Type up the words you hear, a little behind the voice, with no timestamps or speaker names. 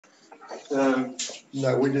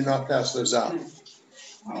No, we did not pass those out.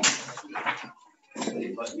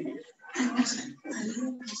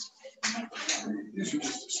 These are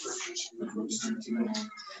just the scriptures.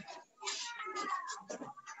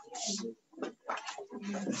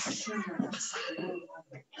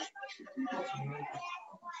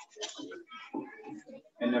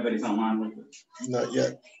 And nobody's online with it? Not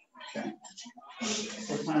yet. Okay.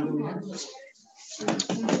 What time do we have?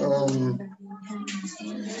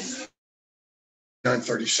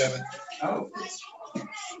 9:37. Oh.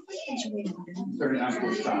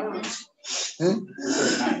 39:45.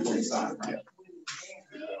 39:45. Yeah.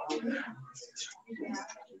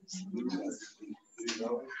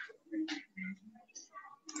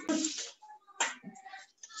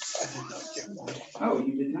 I did not get one. Oh,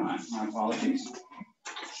 you did not. My apologies.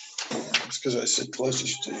 It's because I said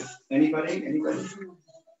closest to you. Anybody? Anybody?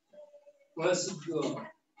 Blessed God,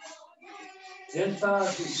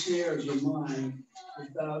 Gentiles and shares of mine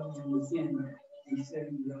without and within,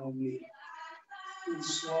 defend Yahweh. When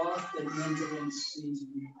sloth and indolence seize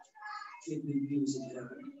me, give me views of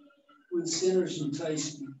heaven. When sinners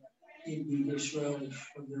entice me, give me disrelish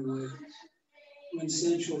of their ways. When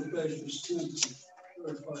sensual pleasures tempt me,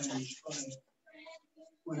 purify and inspire.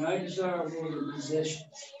 When I desire worldly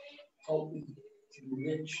possessions, help me to be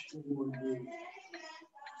rich toward thee.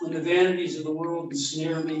 When the vanities of the world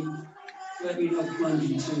ensnare me, let me not plunge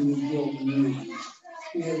into new guilt and ruin.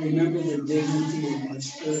 Yet remember the dignity of my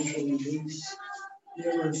spiritual release.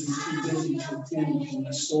 Never be too busy to attend to my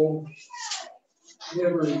soul.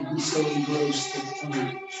 Never be so engrossed with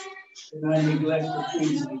time that I neglect the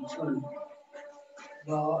things of eternity.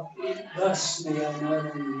 Thus may I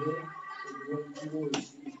not only live, but work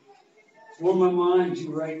towards thee. Form my mind to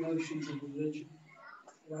right notions of religion,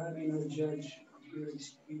 that I may not judge appearance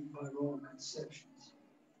by wrong conceptions,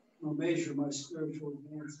 nor measure my spiritual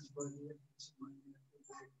advances by the efforts of my natural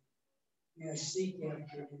day. May I seek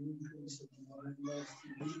after an increase of divine love to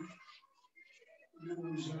thee, and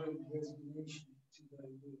unreserved resignation to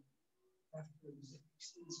thy will, after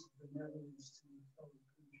extensive benevolence to my fellow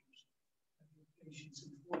creatures, after patience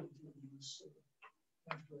and fortitude in my soul,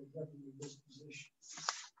 after a heavenly disposition,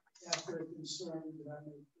 after a concern that I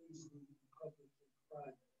may please thee in public and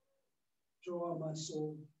private. Draw on my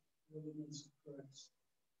soul the elements of Christ,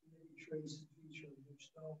 and every trace and feature of which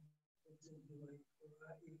thou wilt delight, for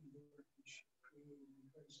I am the workmanship created in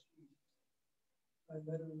Christ Jesus. Thy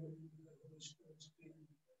letter written in the Holy Spirit's pen,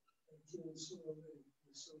 thy tilled soil ready for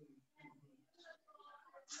the sowing of good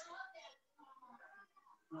works.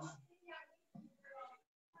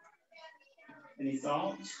 Any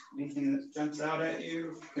thoughts? Anything that jumps out at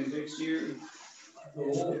you, convicts you? You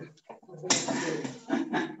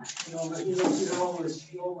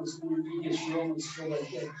almost when you read this, you almost feel like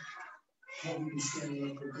that heaven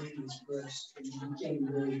standing up for baby's breast, and you can't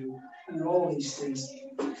measure, and all these things.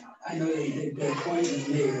 I know they're pointing at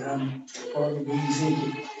me, and I'm probably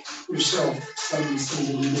thinking yourself some of these things.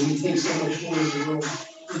 And we think so much more of the world,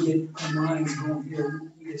 we get our minds going here.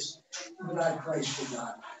 We just, without Christ for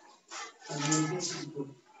God. I mean, this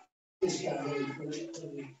guy really put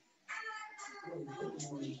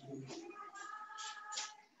more into it.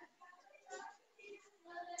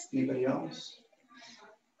 Anybody else?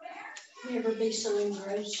 Never be so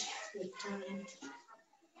engrossed with time.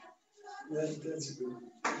 That's a good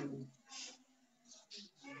one.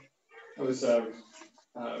 I was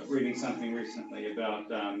reading something recently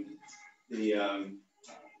about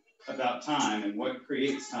about time and what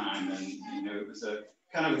creates time, and it was a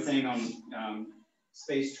kind of a thing on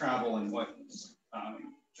space travel and what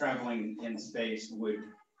traveling in space would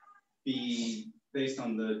be based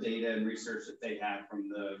on the data and research that they have from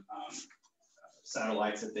the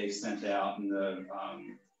satellites that they sent out, and the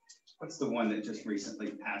what's the one that just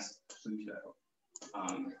recently passed Pluto?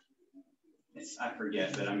 I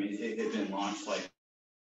forget, but I mean it had been launched like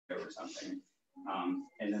or something,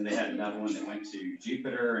 and then they had another one that went to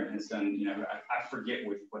Jupiter and has done, I forget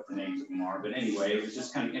what the names of them are, but anyway, it was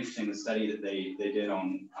just kind of interesting the study that they did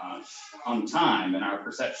on time and our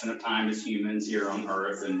perception of time as humans here on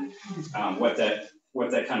Earth, and what that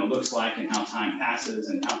kind of looks like, and how time passes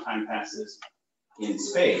and how time passes in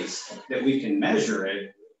space, that we can measure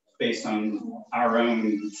it based on our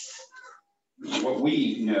own, what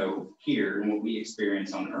we know here and what we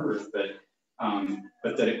experience on Earth, but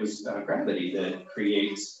that it was gravity that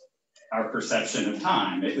creates our perception of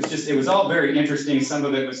time. It was all very interesting. Some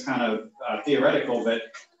of it was kind of theoretical, but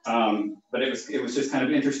it was just kind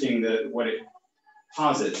of interesting what it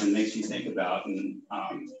posits and makes you think about. And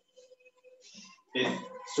it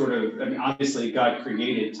sort of, obviously God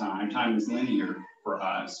created time. Time is linear for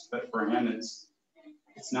us, but for him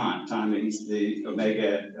It's not. Time, he's the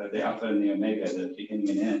Omega, the Alpha and the Omega, the beginning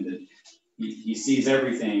and end. He sees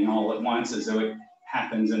everything all at once as though it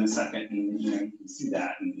happens in a second, and you can see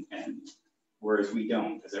that, and whereas we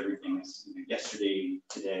don't, because everything is yesterday,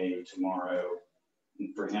 today, tomorrow,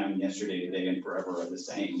 and for him, yesterday, today, and forever are the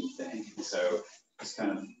same thing. So it's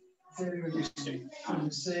kind of interesting. When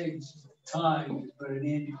you say time, but an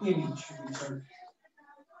image returned.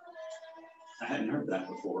 I hadn't heard that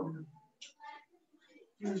before.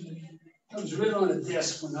 It was written on a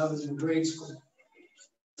desk when I was in grade school.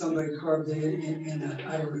 Somebody carved it in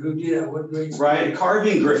I don't know who did that, what grade school. Right,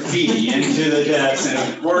 carving graffiti into the desk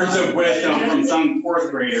and words of wisdom from some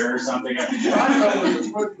fourth grader or something. I don't know what the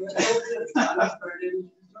fourth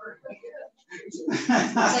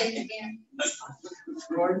Say it again.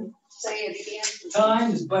 Gordon? Say it again.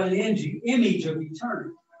 Time is but an image of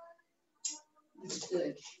eternity. That's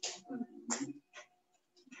good.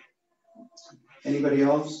 Anybody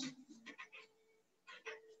else?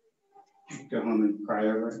 Go home and cry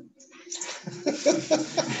over it.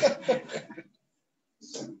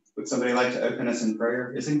 So, would somebody like to open us in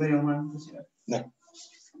prayer? Is anybody online with us yet? No.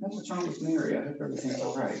 What's wrong with Mary? I hope everything's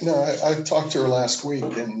all right. No, I talked to her last week,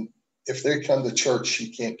 and if they come to church, she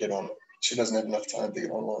can't get on. She doesn't have enough time to get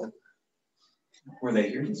online. Were they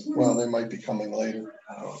here this morning? Well, they might be coming later.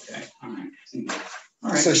 Oh, okay. All right.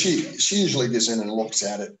 All right. So she usually gets in and looks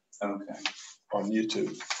at it Okay. on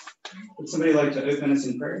YouTube. Would somebody like to open us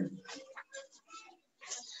in prayer?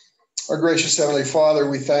 Our gracious Heavenly Father,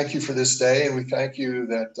 we thank you for this day, and we thank you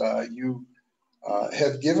that you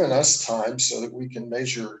have given us time so that we can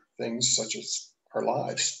measure things such as our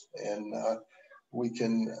lives, and we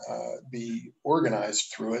can be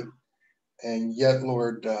organized through it. And yet,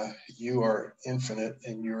 Lord, you are infinite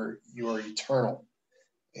and you are eternal.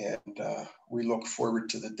 And we look forward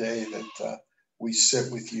to the day that we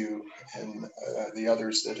sit with you and the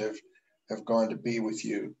others that have gone to be with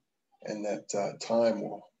you, and that time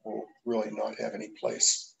will really not have any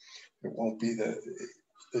place. It won't be the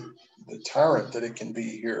tyrant that it can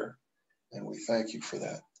be here. And we thank you for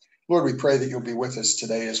that. Lord, we pray that you'll be with us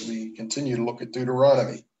today as we continue to look at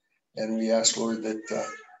Deuteronomy. And we ask, Lord, that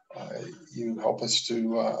you help us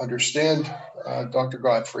to understand Dr.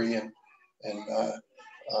 Godfrey and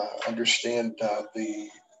understand the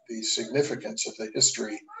significance of the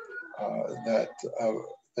history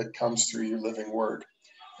that comes through your living word.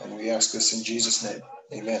 And we ask this in Jesus' name.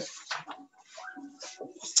 Amen.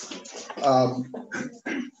 I'm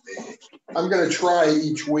going to try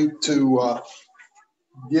each week to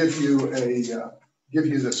give you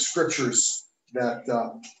the scriptures that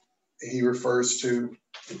he refers to,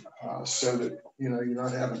 so that you're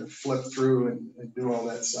not having to flip through and do all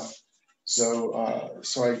that stuff. So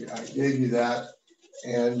I gave you that,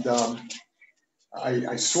 and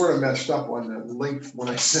I sort of messed up on the link when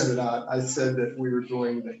I sent it out. I said that we were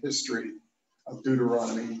doing the history of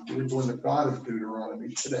Deuteronomy. We're doing the God of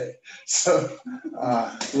Deuteronomy today. So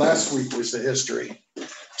last week was the history.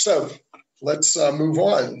 So let's move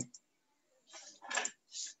on.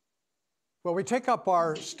 Well, we take up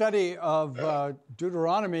our study of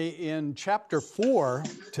Deuteronomy in chapter 4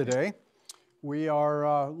 today. We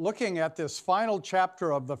are looking at this final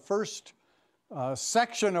chapter of the first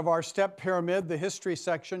section of our step pyramid, the history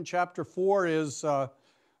section. Chapter 4 is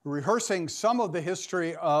rehearsing some of the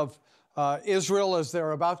history of Israel as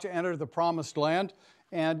they're about to enter the promised land,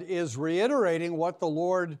 and is reiterating what the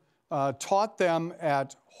Lord taught them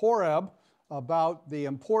at Horeb about the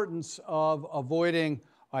importance of avoiding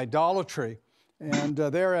idolatry. And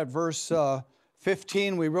there at verse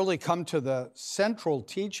 15, we really come to the central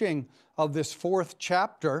teaching of this fourth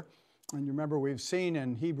chapter. And you remember we've seen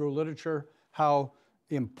in Hebrew literature how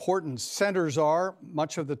important centers are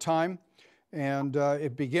much of the time. And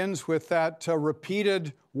it begins with that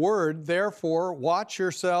repeated word, therefore, watch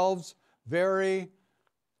yourselves very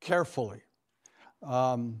carefully.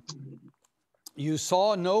 You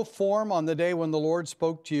saw no form on the day when the Lord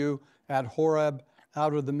spoke to you at Horeb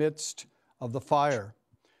out of the midst of the fire.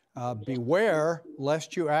 Beware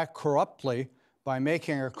lest you act corruptly by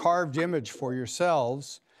making a carved image for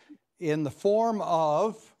yourselves in the form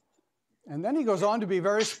of, and then he goes on to be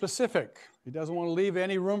very specific. He doesn't want to leave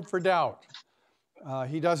any room for doubt.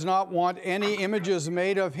 He does not want any images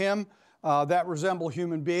made of him that resemble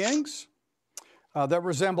human beings, that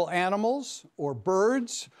resemble animals or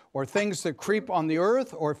birds or things that creep on the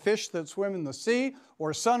earth or fish that swim in the sea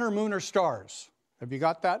or sun or moon or stars. Have you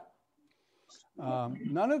got that?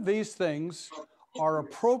 None of these things are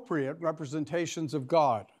appropriate representations of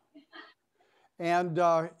God. And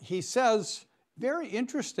he says, very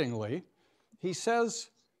interestingly, he says,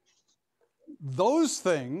 those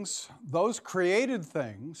things, those created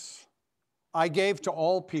things, I gave to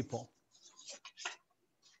all people.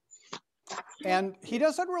 And he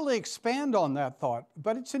doesn't really expand on that thought,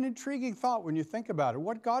 but it's an intriguing thought when you think about it.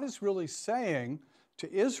 What God is really saying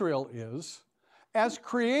to Israel is, as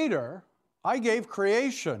creator, I gave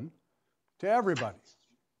creation to everybody,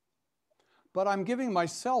 but I'm giving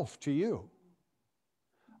myself to you.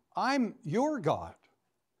 I'm your God.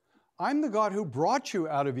 I'm the God who brought you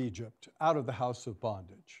out of Egypt, out of the house of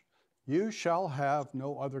bondage. You shall have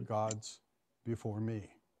no other gods before me.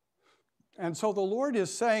 And so the Lord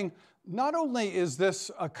is saying, not only is this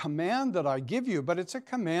a command that I give you, but it's a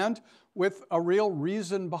command with a real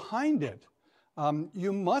reason behind it.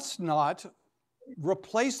 You must not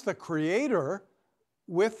replace the Creator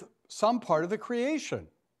with some part of the creation.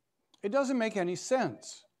 It doesn't make any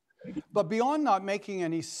sense. But beyond not making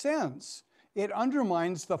any sense, it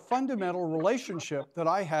undermines the fundamental relationship that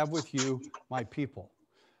I have with you, my people.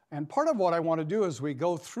 And part of what I want to do as we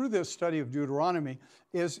go through this study of Deuteronomy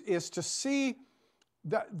is to see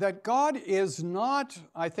that God is not,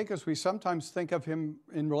 I think as we sometimes think of him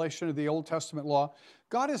in relation to the Old Testament law,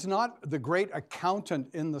 God is not the great accountant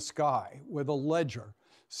in the sky with a ledger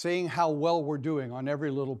saying how well we're doing on every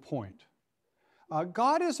little point.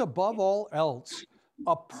 God is above all else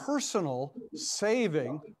a personal,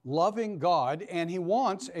 saving, loving God, and he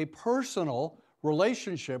wants a personal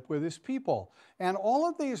relationship with his people. And all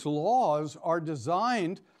of these laws are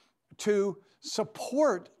designed to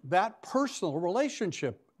support that personal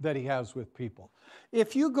relationship that he has with people.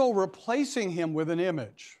 If you go replacing him with an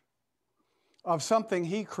image of something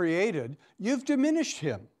he created, you've diminished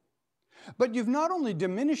him. But you've not only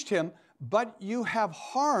diminished him, but you have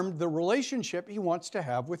harmed the relationship he wants to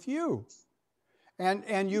have with you.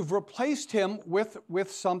 And you've replaced him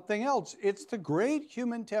with something else. It's the great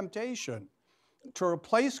human temptation to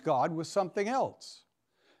replace God with something else.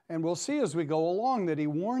 And we'll see as we go along that he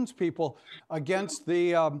warns people against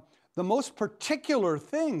the most particular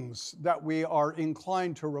things that we are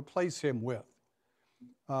inclined to replace him with.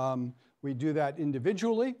 We do that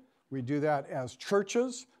individually. We do that as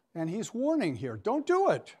churches. And he's warning here, don't do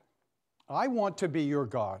it. I want to be your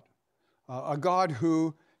God, a God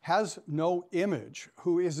who has no image,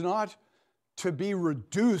 who is not to be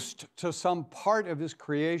reduced to some part of his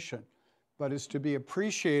creation, but is to be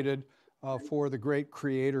appreciated for the great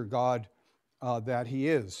creator God that he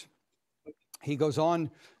is. He goes on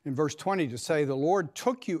in verse 20 to say, the Lord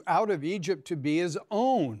took you out of Egypt to be his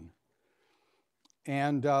own.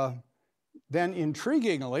 And then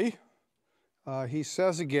intriguingly, he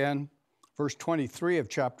says again, verse 23 of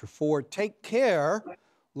chapter 4, take care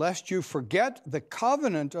lest you forget the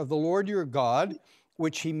covenant of the Lord your God,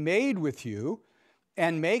 which he made with you,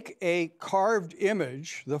 and make a carved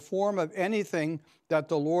image, the form of anything that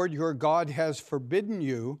the Lord your God has forbidden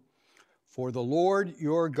you. For the Lord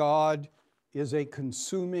your God is a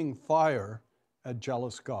consuming fire, a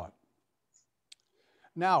jealous God.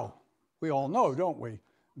 Now, we all know, don't we,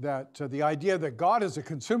 that the idea that God is a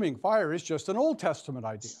consuming fire is just an Old Testament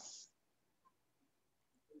idea.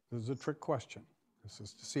 This is a trick question. This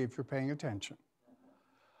is to see if you're paying attention.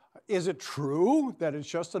 Is it true that it's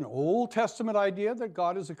just an Old Testament idea that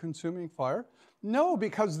God is a consuming fire? No,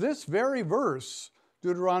 because this very verse,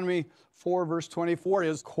 Deuteronomy 4, verse 24,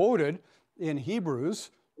 is quoted in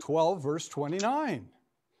Hebrews 12, verse 29.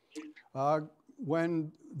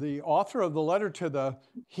 When the author of the letter to the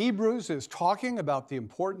Hebrews is talking about the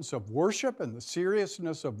importance of worship and the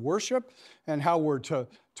seriousness of worship and how we're to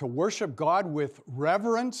worship God with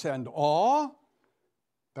reverence and awe,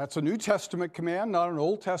 that's a New Testament command, not an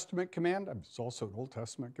Old Testament command. It's also an Old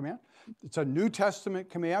Testament command. It's a New Testament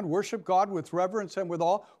command. Worship God with reverence and with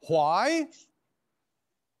awe. Why?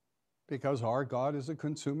 Because our God is a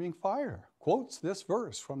consuming fire. Quotes this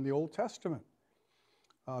verse from the Old Testament.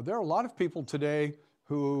 There are a lot of people today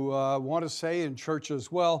who want to say in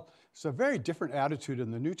churches, well, it's a very different attitude in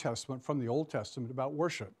the New Testament from the Old Testament about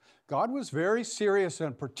worship. God was very serious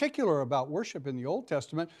and particular about worship in the Old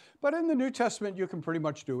Testament, but in the New Testament, you can pretty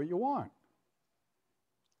much do what you want.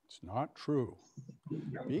 It's not true.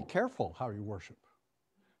 Be careful how you worship.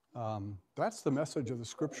 That's the message of the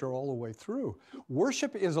Scripture all the way through.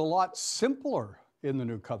 Worship is a lot simpler in the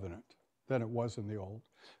New Covenant than it was in the Old,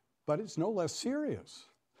 but it's no less serious.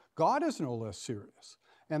 God is no less serious.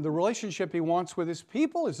 And the relationship he wants with his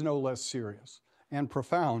people is no less serious and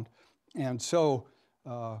profound. And so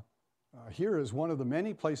here is one of the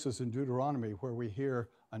many places in Deuteronomy where we hear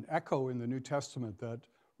an echo in the New Testament that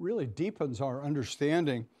really deepens our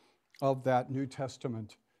understanding of that New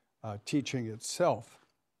Testament teaching itself.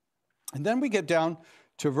 And then we get down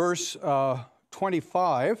to verse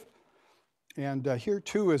 25, And here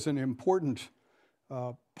too is an important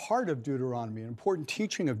part of Deuteronomy, an important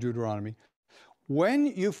teaching of Deuteronomy. When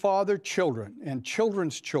you father children and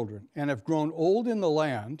children's children and have grown old in the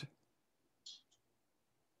land,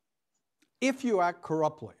 if you act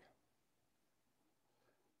corruptly,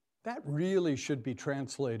 that really should be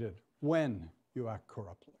translated when you act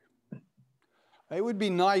corruptly. It would be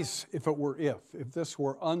nice if it were if this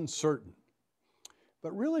were uncertain.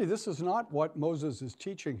 But really, this is not what Moses is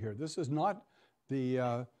teaching here. This is not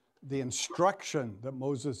the instruction that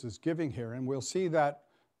Moses is giving here. And we'll see that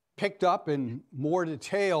picked up in more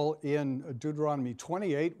detail in Deuteronomy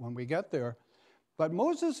 28 when we get there. But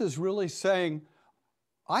Moses is really saying,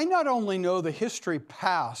 I not only know the history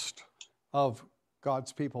past of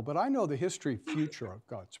God's people, but I know the history future of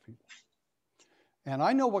God's people. And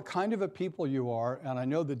I know what kind of a people you are, and I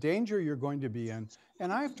know the danger you're going to be in.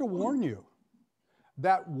 And I have to warn you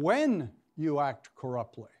that when you act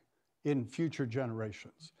corruptly in future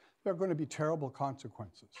generations, there are going to be terrible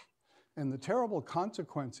consequences. And the terrible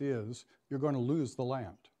consequence is you're going to lose the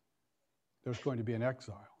land. There's going to be an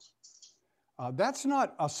exile. That's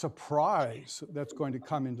not a surprise that's going to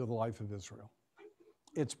come into the life of Israel.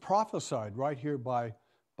 It's prophesied right here by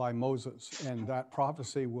Moses, and that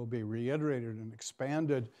prophecy will be reiterated and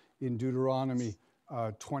expanded in Deuteronomy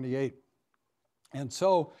 28. And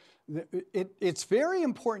so it's very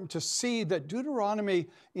important to see that Deuteronomy,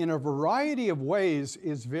 in a variety of ways,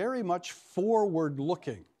 is very much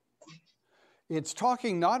forward-looking. It's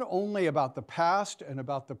talking not only about the past and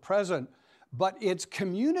about the present, but it's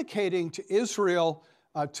communicating to Israel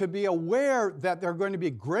to be aware that there are going to be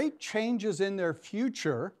great changes in their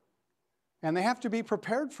future, and they have to be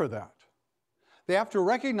prepared for that. They have to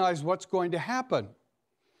recognize what's going to happen.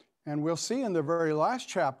 And we'll see in the very last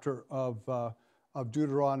chapter of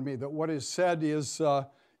Deuteronomy that what is said is,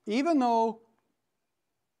 even though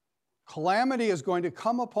calamity is going to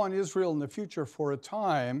come upon Israel in the future for a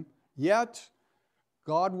time, yet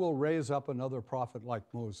God will raise up another prophet like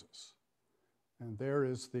Moses. And there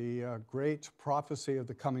is the great prophecy of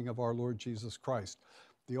the coming of our Lord Jesus Christ.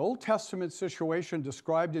 The Old Testament situation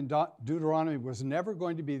described in Deuteronomy was never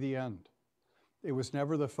going to be the end. It was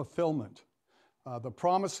never the fulfillment. The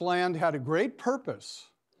Promised Land had a great purpose,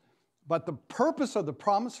 but the purpose of the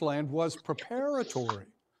Promised Land was preparatory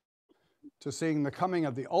to seeing the coming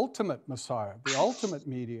of the ultimate Messiah, the ultimate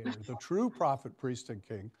mediator, the true prophet, priest, and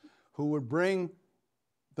king, who would bring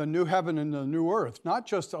the new heaven and the new earth, not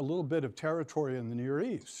just a little bit of territory in the Near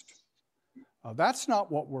East. That's not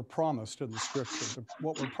what we're promised in the Scripture.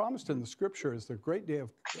 What we're promised in the Scripture is the great day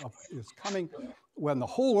is coming when the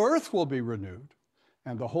whole earth will be renewed,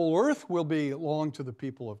 and the whole earth will belong to the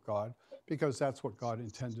people of God, because that's what God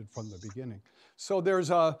intended from the beginning. So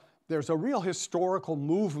there's a real historical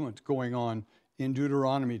movement going on in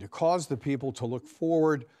Deuteronomy to cause the people to look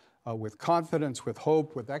forward with confidence, with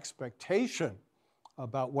hope, with expectation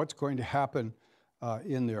about what's going to happen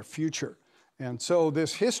in their future. And so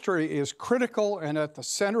this history is critical, and at the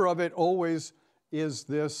center of it always is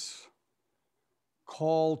this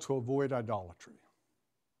call to avoid idolatry.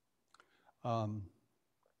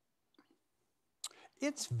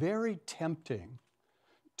 It's very tempting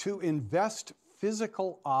to invest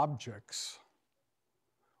physical objects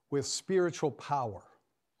with spiritual power.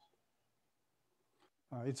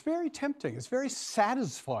 It's very tempting. It's very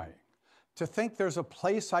satisfying to think there's a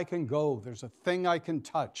place I can go, there's a thing I can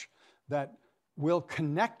touch that will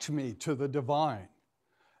connect me to the divine.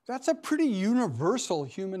 That's a pretty universal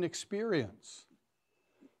human experience.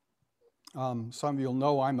 Some of you'll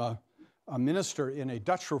know I'm a minister in a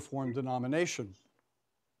Dutch Reformed denomination.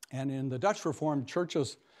 And in the Dutch Reformed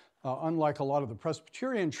churches, unlike a lot of the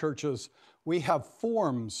Presbyterian churches, we have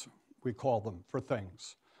forms, we call them, for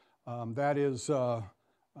things. That is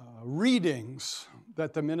readings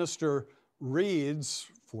that the minister reads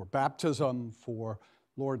for baptism, for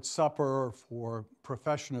Lord's Supper, for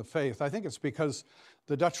profession of faith. I think it's because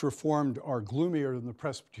the Dutch Reformed are gloomier than the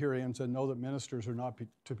Presbyterians and know that ministers are not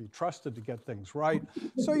to be trusted to get things right.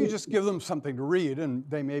 So you just give them something to read, and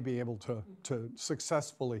they may be able to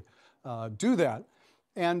successfully do that.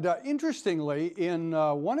 And interestingly, in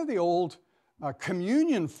one of the old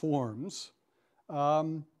communion forms,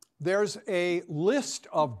 there's a list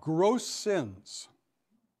of gross sins.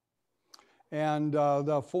 And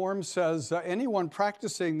the form says anyone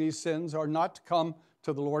practicing these sins are not to come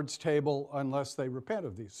to the Lord's table unless they repent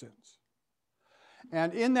of these sins.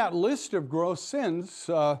 And in that list of gross sins,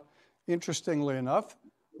 interestingly enough,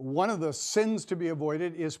 one of the sins to be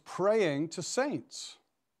avoided is praying to saints.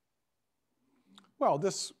 Well,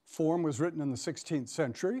 this form was written in the 16th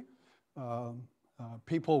century.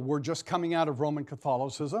 People were just coming out of Roman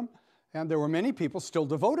Catholicism, And there were many people still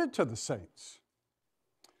devoted to the saints.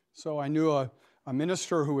 So I knew a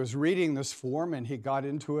minister who was reading this form, and he got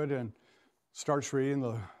into it and starts reading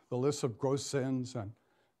the list of gross sins and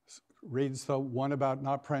reads the one about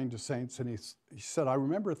not praying to saints. And he said, I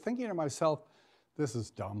remember thinking to myself, this is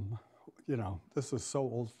dumb. You know, this is so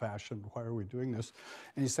old-fashioned. Why are we doing this?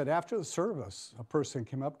 And he said, after the service, a person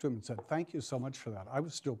came up to him and said, thank you so much for that. I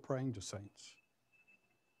was still praying to saints.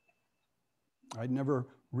 I'd never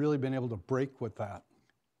really been able to break with that.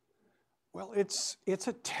 Well, it's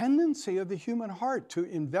a tendency of the human heart to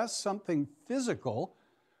invest something physical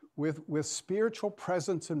with spiritual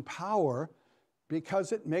presence and power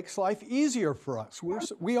because it makes life easier for us.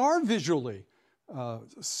 We are visually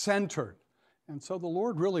centered. And so the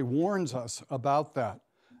Lord really warns us about that.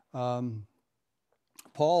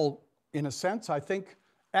 Paul, in a sense, I think,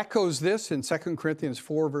 echoes this in 2 Corinthians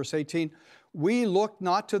 4, verse 18. We look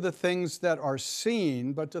not to the things that are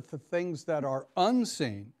seen, but to the things that are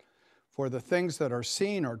unseen. For the things that are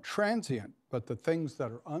seen are transient, but the things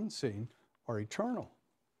that are unseen are eternal.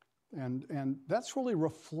 And that's really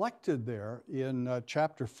reflected there in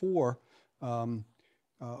chapter 4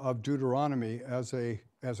 of Deuteronomy as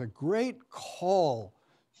a great call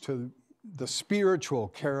to the spiritual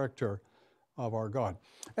character of our God.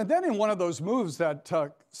 And then in one of those moves that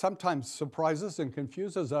sometimes surprises and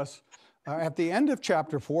confuses us, at the end of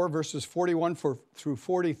chapter 4, verses 41 through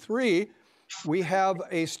 43, we have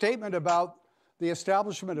a statement about the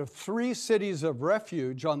establishment of 3 cities of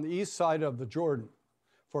refuge on the east side of the Jordan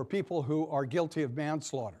for people who are guilty of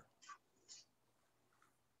manslaughter.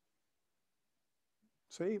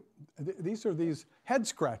 See, these are these head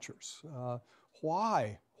scratchers.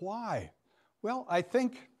 Why? Well, I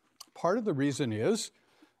think part of the reason is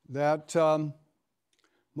that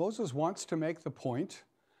Moses wants to make the point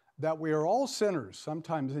that we are all sinners,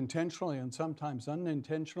 sometimes intentionally and sometimes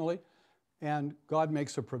unintentionally, and God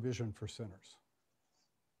makes a provision for sinners.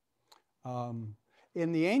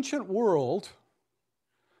 In the ancient world,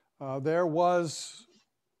 there was,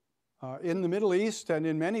 in the Middle East and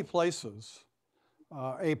in many places,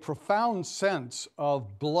 a profound sense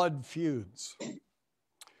of blood feuds.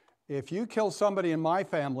 If you kill somebody in my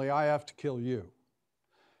family, I have to kill you.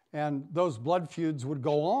 And those blood feuds would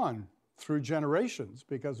go on through generations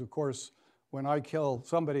because, of course, when I kill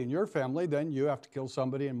somebody in your family, then you have to kill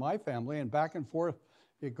somebody in my family, and back and forth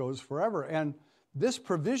it goes forever. And this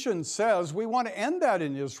provision says we want to end that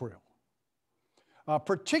in Israel,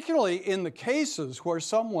 particularly in the cases where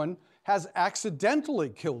someone has accidentally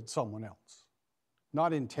killed someone else.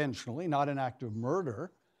 Not intentionally, not an act of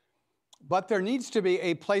murder, but there needs to be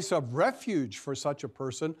a place of refuge for such a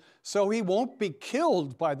person so he won't be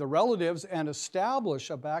killed by the relatives and establish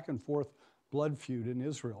a back and forth blood feud in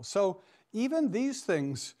Israel. So even these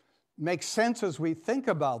things make sense as we think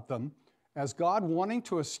about them as God wanting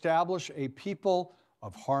to establish a people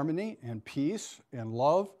of harmony and peace and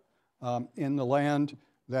love in the land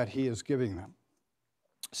that he is giving them.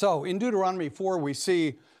 So in Deuteronomy 4, we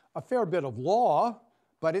see a fair bit of law,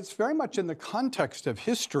 but it's very much in the context of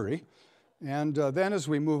history. And then as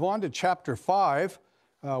we move on to chapter 5,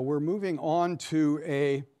 we're moving on to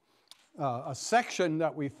a section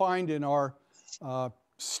that we find in our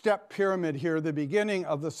step pyramid here, the beginning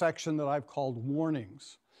of the section that I've called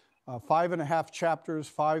warnings. 5.5 chapters,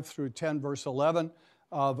 5 through 10, verse 11,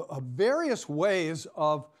 of various ways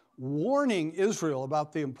of warning Israel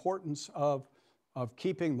about the importance of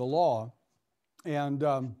keeping the law. And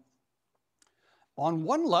on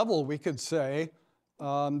one level, we could say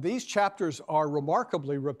these chapters are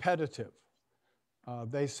remarkably repetitive.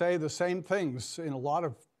 They say the same things in a lot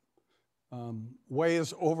of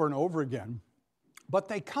ways over and over again, but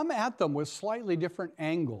they come at them with slightly different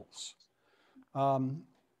angles.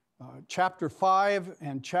 Chapter 5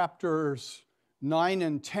 and chapters 9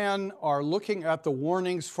 and 10 are looking at the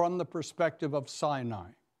warnings from the perspective of Sinai.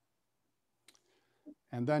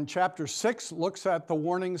 And then chapter 6 looks at the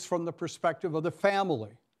warnings from the perspective of the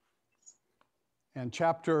family. And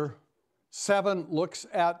chapter 7 looks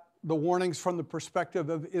at the warnings from the perspective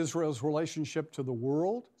of Israel's relationship to the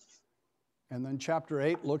world. And then chapter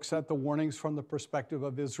 8 looks at the warnings from the perspective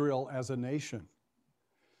of Israel as a nation.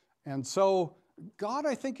 And so God,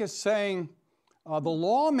 I think, is saying the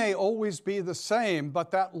law may always be the same,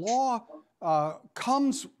 but that law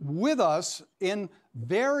comes with us in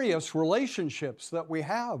various relationships that we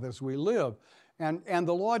have as we live. And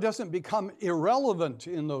the law doesn't become irrelevant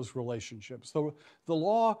in those relationships. The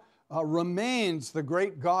law remains the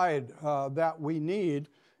great guide that we need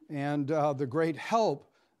and the great help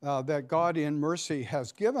that God in mercy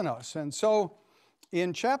has given us. And so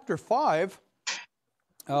in chapter 5,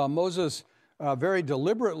 Moses very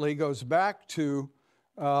deliberately goes back to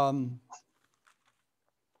Mount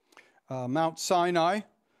Sinai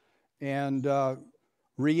and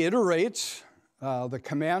reiterates the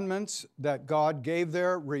commandments that God gave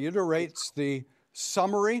there, reiterates the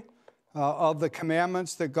summary of the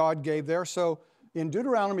commandments that God gave there. So in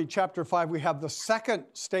Deuteronomy chapter 5, we have the second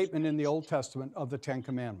statement in the Old Testament of the Ten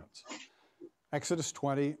Commandments, Exodus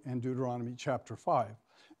 20 and Deuteronomy chapter 5.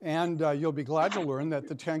 And you'll be glad to learn that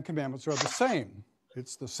the Ten Commandments are the same.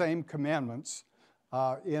 It's the same commandments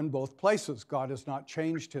in both places. God has not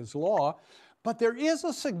changed his law, but there is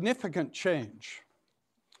a significant change.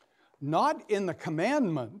 Not in the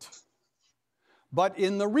commandment, but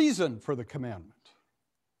in the reason for the commandment.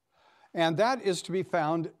 And that is to be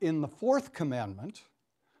found in the fourth commandment,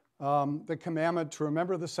 the commandment to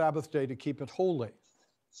remember the Sabbath day to keep it holy.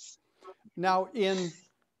 Now, in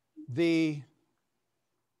the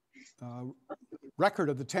record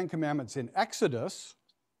of the Ten Commandments in Exodus,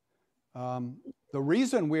 the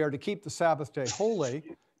reason we are to keep the Sabbath day holy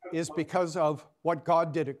is because of what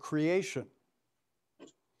God did at creation.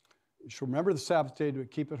 You shall remember the Sabbath day to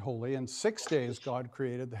keep it holy. In 6 days, God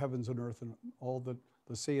created the heavens and earth and all the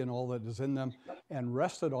sea and all that is in them, and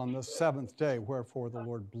rested on the seventh day. Wherefore the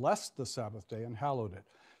Lord blessed the Sabbath day and hallowed it.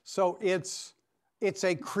 So it's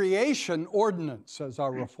a creation ordinance, as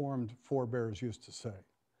our Reformed forebears used to say.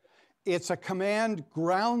 It's a command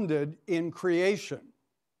grounded in creation.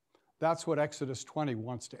 That's what Exodus 20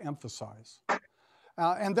 wants to emphasize.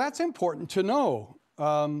 And that's important to know.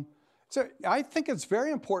 So I think it's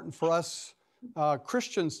very important for us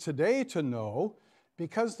Christians today to know,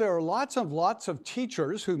 because there are lots of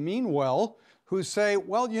teachers who mean well, who say,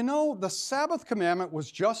 well, you know, the Sabbath commandment was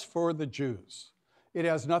just for the Jews. It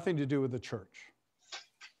has nothing to do with the church.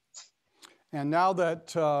 And now that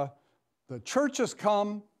the church has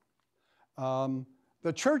come,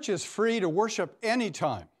 the church is free to worship any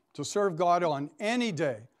time, to serve God on any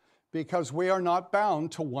day, because we are not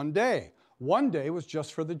bound to one day. One day was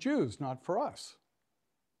just for the Jews, not for us.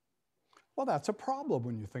 Well, that's a problem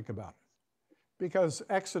when you think about it, because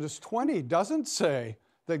Exodus 20 doesn't say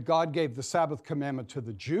that God gave the Sabbath commandment to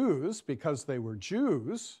the Jews because they were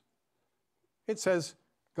Jews. It says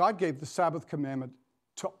God gave the Sabbath commandment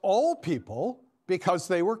to all people because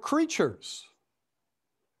they were creatures.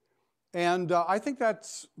 And I think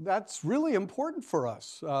that's really important for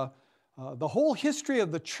us. The whole history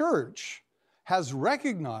of the church has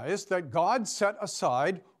recognized that God set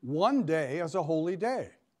aside one day as a holy day.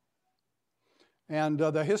 And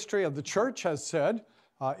the history of the church has said,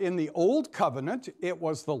 in the Old Covenant, it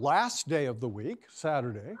was the last day of the week,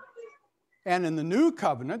 Saturday. And in the New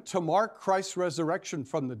Covenant, to mark Christ's resurrection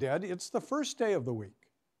from the dead, it's the first day of the week.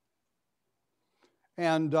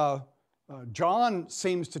 And John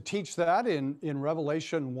seems to teach that in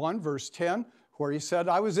Revelation 1, verse 10, where he said,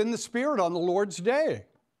 I was in the Spirit on the Lord's day.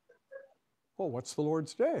 Well, what's the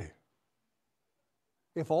Lord's day?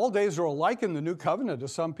 If all days are alike in the New Covenant,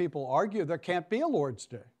 as some people argue, there can't be a Lord's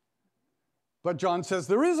day. But John says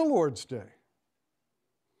there is a Lord's day.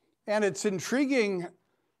 And it's intriguing,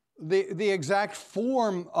 the exact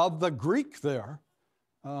form of the Greek there,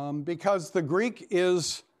 because the Greek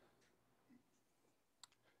is,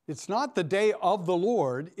 it's not the day of the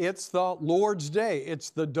Lord, it's the Lord's day.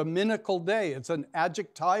 It's the dominical day. It's an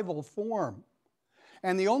adjectival form.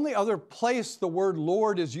 And the only other place the word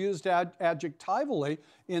Lord is used adjectivally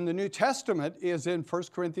in the New Testament is in 1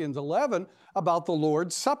 Corinthians 11 about the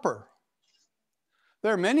Lord's Supper.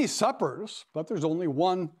 There are many suppers, but there's only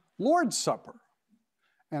one Lord's Supper.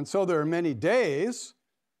 And so there are many days,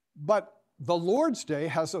 but the Lord's Day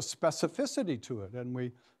has a specificity to it. And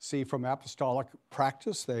we see from apostolic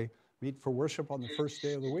practice, they meet for worship on the first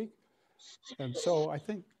day of the week. And so I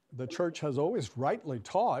think the church has always rightly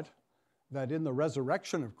taught that in the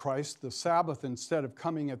resurrection of Christ, the Sabbath, instead of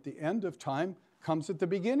coming at the end of time, comes at the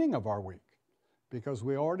beginning of our week, because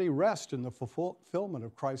we already rest in the fulfillment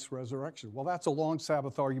of Christ's resurrection. Well, that's a long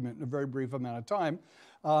Sabbath argument in a very brief amount of time,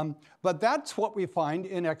 but that's what we find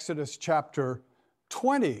in Exodus chapter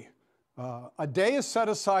 20. A day is set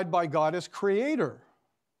aside by God as creator.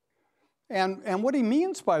 And what he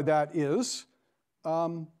means by that is,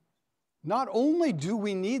 not only do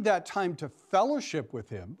we need that time to fellowship with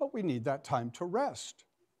him, but we need that time to rest.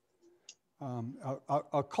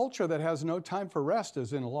 A culture that has no time for rest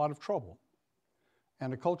is in a lot of trouble.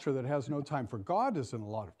 And a culture that has no time for God is in a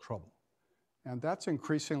lot of trouble. And that's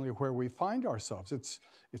increasingly where we find ourselves.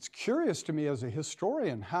 It's curious to me as a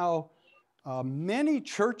historian how many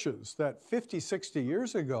churches that 50, 60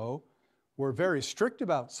 years ago were very strict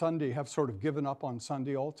about Sunday have sort of given up on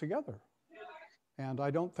Sunday altogether. And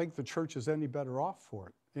I don't think the church is any better off for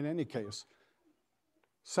it. In any case,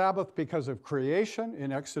 Sabbath because of creation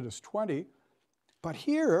in Exodus 20. But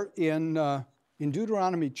here in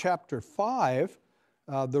Deuteronomy chapter 5,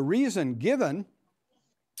 the reason given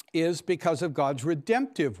is because of God's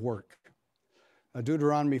redemptive work.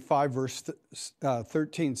 Deuteronomy 5, verse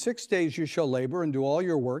 13, 6 days you shall labor and do all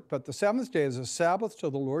your work, but the seventh day is a Sabbath to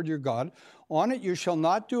the Lord your God. On it you shall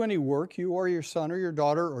not do any work, you or your son or your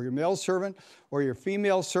daughter or your male servant or your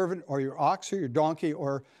female servant or your ox or your donkey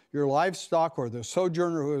or your livestock or the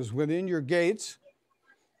sojourner who is within your gates.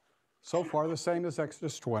 So far the same as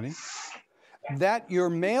Exodus 20. That your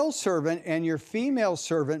male servant and your female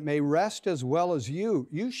servant may rest as well as you.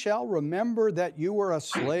 You shall remember that you were a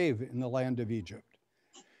slave in the land of Egypt.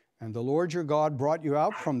 And the Lord your God brought you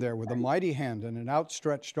out from there with a mighty hand and an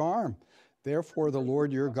outstretched arm. Therefore the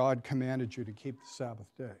Lord your God commanded you to keep the Sabbath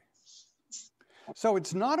day. So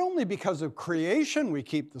it's not only because of creation we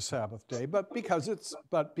keep the Sabbath day, but because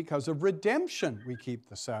of redemption we keep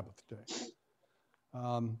the Sabbath day.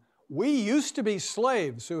 We used to be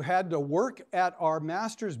slaves who had to work at our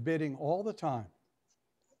master's bidding all the time.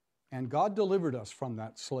 And God delivered us from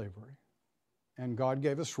that slavery. And God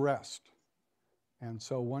gave us rest. And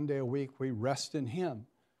so one day a week we rest in Him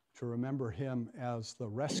to remember Him as the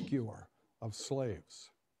rescuer of slaves.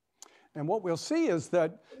 And what we'll see is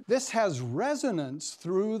that this has resonance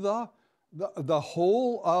through the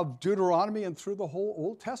whole of Deuteronomy and through the whole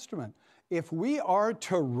Old Testament. If we are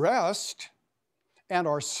to rest, and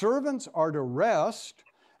our servants are to rest,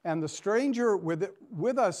 and the stranger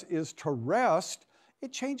with us is to rest,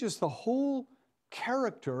 it changes the whole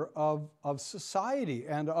character of society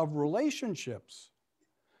and of relationships.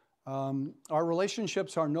 Our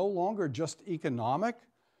relationships are no longer just economic,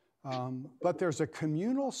 but there's a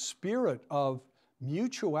communal spirit of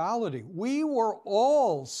mutuality. We were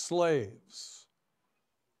all slaves.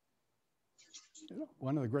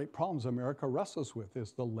 One of the great problems America wrestles with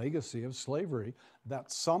is the legacy of slavery,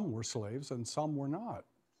 that some were slaves and some were not.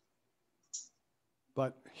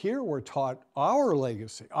 But here we're taught our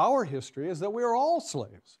legacy, our history is that we're all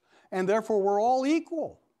slaves, and therefore we're all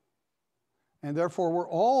equal. And therefore we're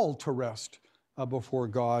all to rest before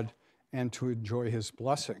God and to enjoy His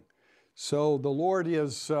blessing. So the Lord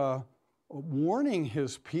is warning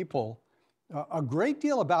His people a great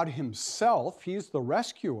deal about Himself. He's the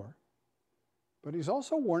rescuer. But He's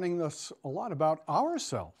also warning us a lot about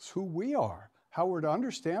ourselves, who we are, how we're to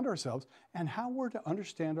understand ourselves, and how we're to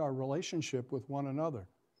understand our relationship with one another.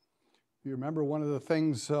 You remember one of the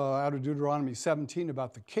things out of Deuteronomy 17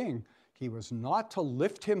 about the king, he was not to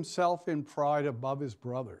lift himself in pride above his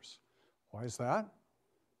brothers. Why is that?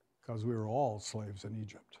 Because we were all slaves in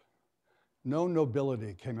Egypt. No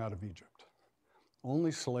nobility came out of Egypt.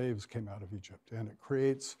 Only slaves came out of Egypt, and it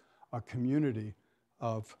creates a community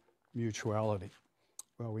of mutuality.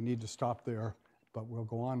 Well, we need to stop there, but we'll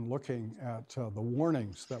go on looking at the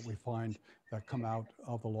warnings that we find that come out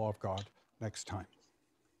of the law of God next time.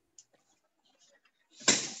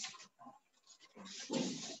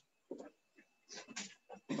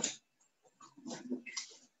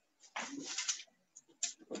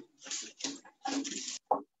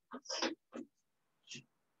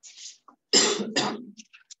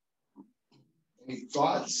 Any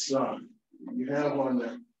thoughts you have on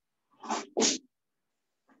that?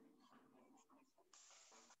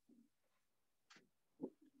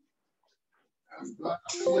 I've got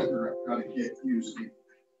a flicker I've got to get using,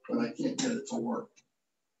 but I can't get it to work.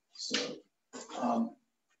 So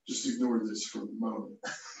just ignore this for the moment.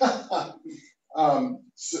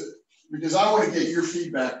 Because I want to get your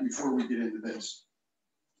feedback before we get into this.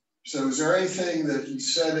 So is there anything that he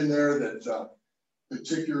said in there that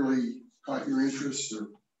particularly caught your interest or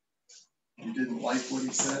you didn't like what he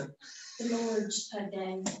said? The Lord's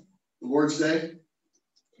Day. The Lord's Day?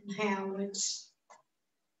 And how it's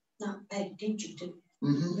not paid attention to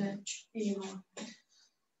much, you know.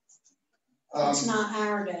 It's not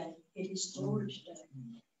our day, it is the Lord's day.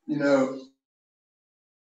 You know,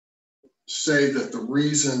 say that the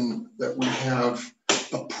reason that we have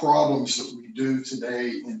the problems that we do today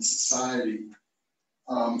in society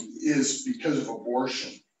is because of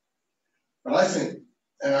abortion. But I think,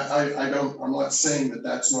 and I'm not saying that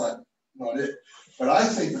that's not it, but I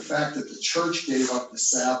think the fact that the church gave up the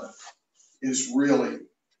Sabbath is really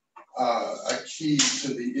a key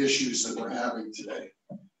to the issues that we're having today.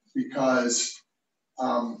 Because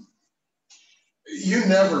you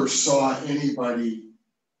never saw anybody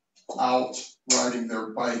out riding their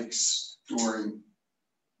bikes during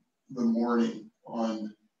the morning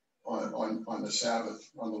on the Sabbath,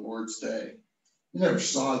 on the Lord's Day. You never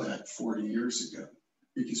saw that 40 years ago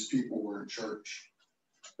because people were in church.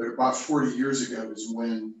 But about 40 years ago is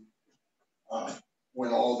when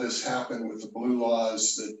when all this happened with the blue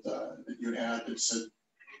laws that you had that said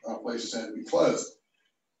places had to be closed.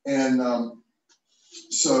 And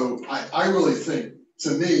so I really think,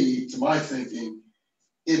 to me, to my thinking,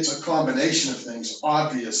 it's a combination of things,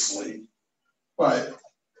 obviously, but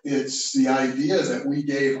it's the idea that we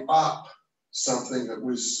gave up something that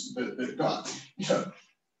God,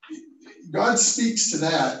 God speaks to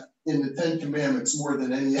that in the 10 Commandments more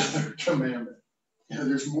than any other commandment.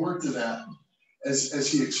 There's more to that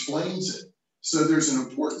as he explains it. So there's an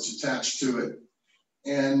importance attached to it.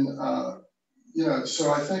 And,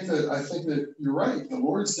 so I think that you're right. The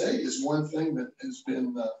Lord's Day is one thing that has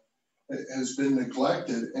been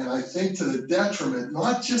neglected. And I think to the detriment,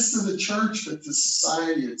 not just to the church, but to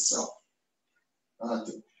society itself.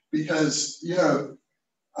 Because,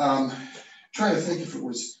 trying to think if it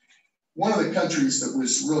was one of the countries that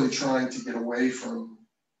was really trying to get away from,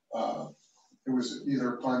 it was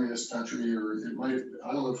either a communist country or it might have,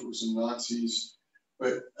 I don't know if it was the Nazis,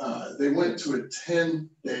 but they went to a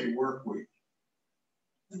 10-day work week.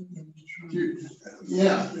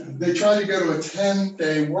 Yeah, they tried to go to a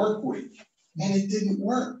 10-day work week, and it didn't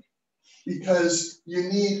work because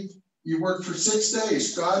you work for 6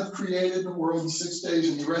 days. God created the world in 6 days,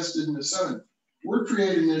 and he rested in the 7th. We're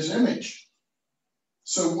created in his image,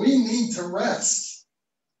 so we need to rest.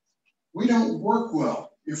 We don't work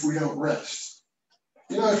well if we don't rest.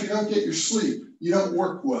 If you don't get your sleep, you don't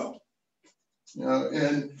work well.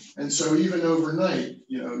 And so even overnight,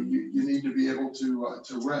 you need to be able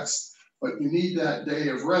to rest. But you need that day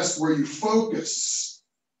of rest where you focus.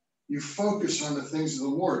 You focus on the things of the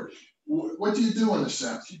Lord. What do you do on the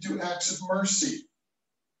Sabbath? You do acts of mercy.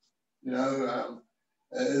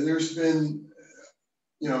 There's been,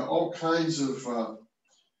 all kinds of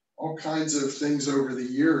things over the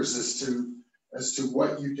years as to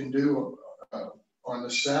what you can do on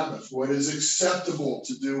the Sabbath. What is acceptable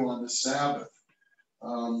to do on the Sabbath?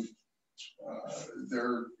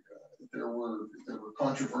 There were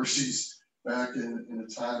controversies back in the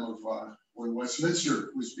time of when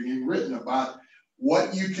Westminster was being written about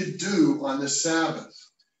what you could do on the Sabbath.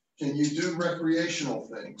 Can you do recreational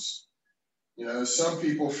things? Some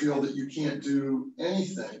people feel that you can't do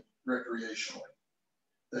anything recreationally.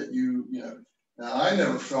 That now I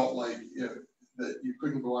never felt like that you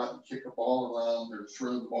couldn't go out and kick a ball around or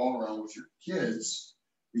throw the ball around with your kids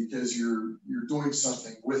because you're doing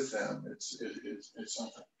something with them. It's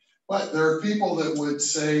something. But there are people that would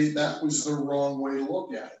say that was the wrong way to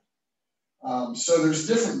look at it. So there's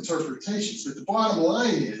different interpretations, but the bottom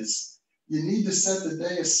line is you need to set the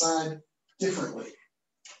day aside differently.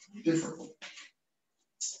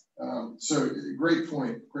 So great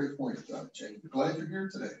point, Jane. Glad you're here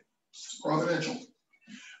today. It's providential.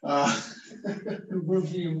 We're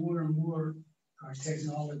being more and more, our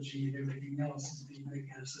technology and everything else is being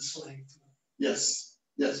making us a slave to it. Yes.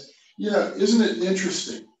 Isn't it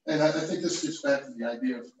interesting? And I think this gets back to the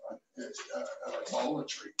idea of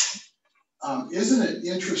idolatry. Isn't it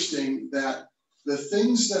interesting that the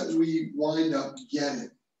things that we wind up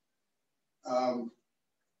getting,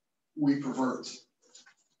 we pervert?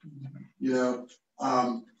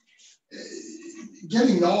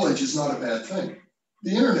 Getting knowledge is not a bad thing.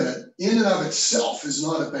 The internet in and of itself is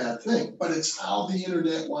not a bad thing, but it's how the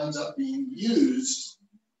internet winds up being used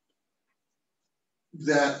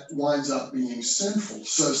that winds up being sinful.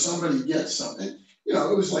 So somebody gets something,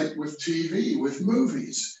 it was like with TV, with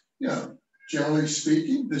movies, generally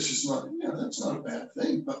speaking, this is not, that's not a bad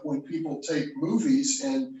thing. But when people take movies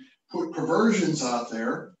and put perversions out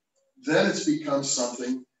there, then it's become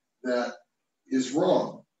something that is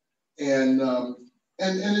wrong. And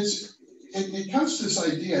it comes to this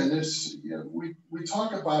idea, and this, we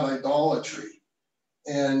talk about idolatry,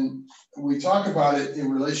 and we talk about it in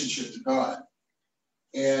relationship to God.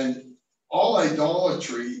 And all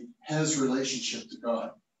idolatry has relationship to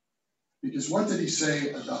God. Because what did he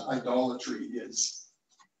say idolatry is?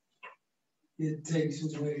 It takes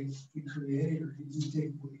away the creator.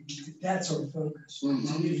 That's our focus. Mm-hmm.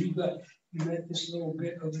 As long as you got this little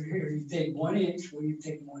bit over here, you take 1 inch, well, you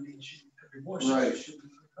take 1 inch. Every worship right. Should be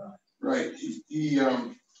for God. Right.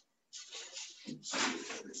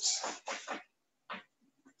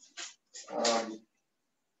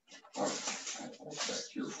 I'll back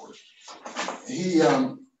here for it.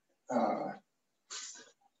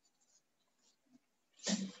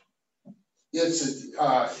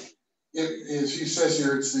 As he says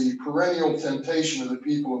here, it's the perennial temptation of the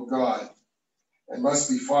people of God and must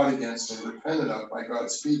be fought against and repented of by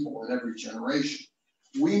God's people in every generation.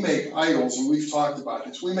 We make idols, and we've talked about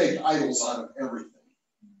this, we make idols out of everything.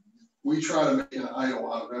 We try to make an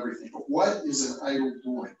idol out of everything. But what is an idol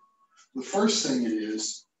doing? The first thing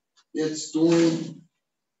it's doing,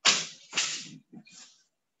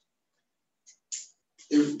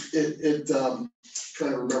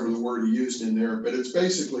 trying to remember the word he used in there, but it's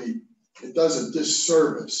basically, it does a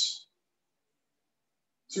disservice.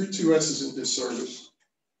 Is there two S's in disservice?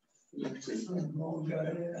 It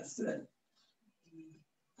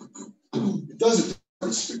does a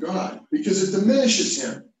disservice to God because it diminishes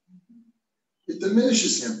him. It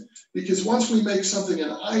diminishes him because once we make something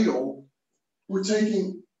an idol, we're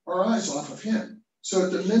taking our eyes off of him. So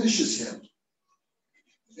it diminishes him.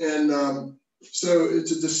 And so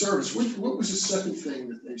it's a disservice. What was the second thing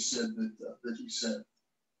that they said that he said?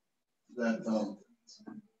 That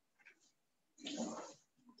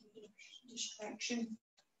Distraction.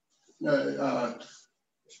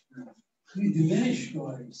 We diminish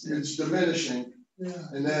God. It's diminishing. Yeah.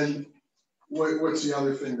 And then what's the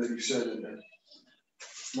other thing that he said in there?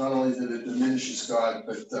 Not only that it diminishes God,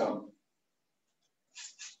 but I'm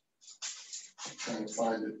trying to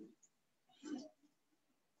find it.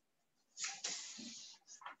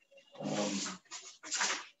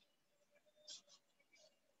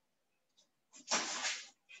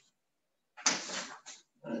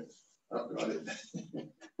 I've got it.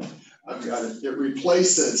 I've got it. It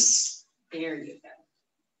replaces. There you go.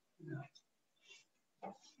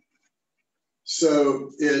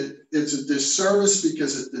 So it's a disservice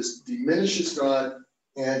because it diminishes God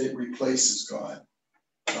and it replaces God.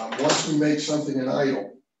 Once we make something an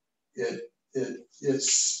idol,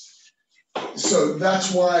 it's so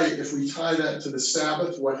that's why if we tie that to the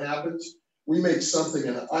Sabbath, what happens? We make something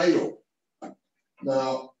an idol.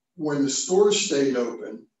 Now, when the stores stayed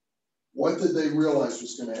open, what did they realize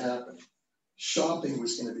was going to happen? Shopping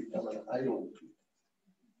was going to become an idol.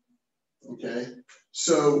 Okay,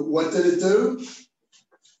 so what did it do?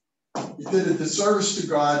 It did a disservice to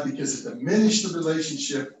God because it diminished the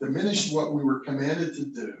relationship, diminished what we were commanded to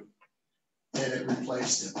do, and it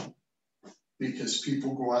replaced it. Because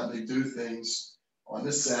people go out and they do things on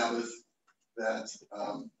the Sabbath that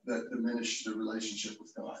diminish the relationship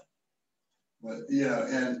with God. But yeah,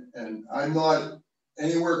 and I'm not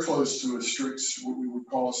anywhere close to a strict, what we would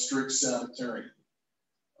call a strict Sabbatarian.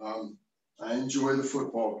 I enjoy the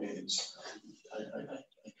football games. I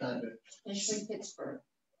kind of. Especially Pittsburgh.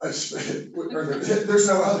 There's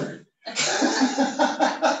no other.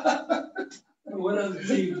 What other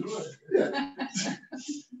team? Yeah.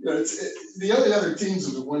 The only other teams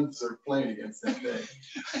are the ones that are playing against that day.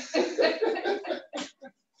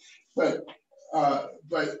 but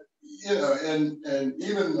and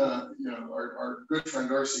even our good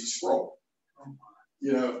friend R.C. Sproul,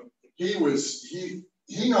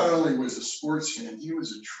 he not only was a sports fan, he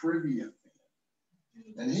was a trivia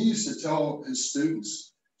fan, and he used to tell his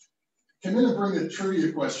students, "Come in and bring a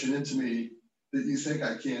trivia question into me that you think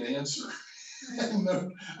I can't answer." And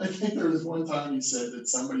I think there was one time he said that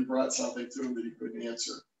somebody brought something to him that he couldn't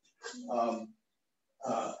answer.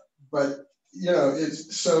 But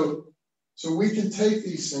it's so we can take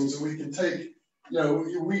these things and we can take,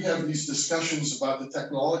 we have these discussions about the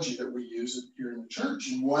technology that we use here in the church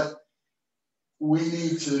and what we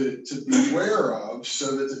need to be aware of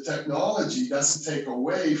so that the technology doesn't take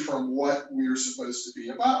away from what we're supposed to be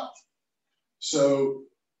about. So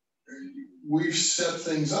we've set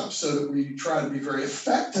things up so that we try to be very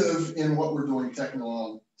effective in what we're doing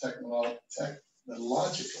technologically.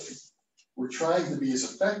 We're trying to be as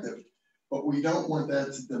effective, but we don't want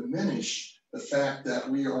that to diminish the fact that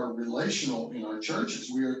we are relational in our churches.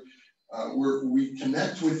 We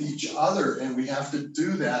connect with each other, and we have to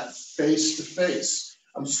do that face to face.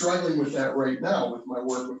 I'm struggling with that right now with my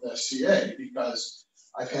work with SCA because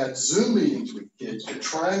I've had Zoom meetings with kids, but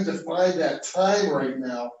trying to find that time right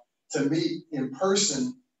now to meet in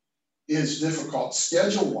person is difficult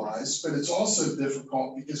schedule-wise, but it's also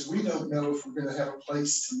difficult because we don't know if we're going to have a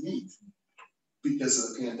place to meet because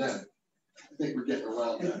of the pandemic. I think we're getting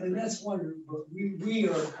around that. And that's wonderful, but we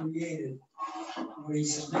are created, where he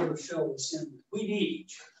says, never fill us in. We need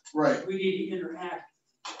each other. Right. We need to interact.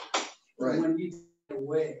 Right. And when you take it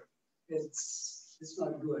away, it's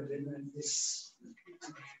not good. And then it's...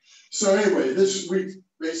 So anyway, we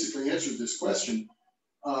basically answered this question.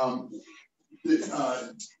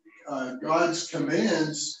 God's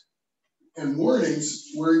commands and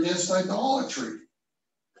warnings were against idolatry.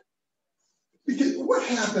 Because what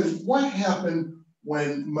happened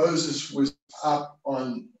when Moses was up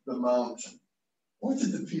on the mountain? What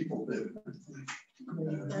did the people do?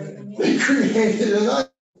 They created an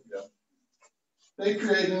idol. They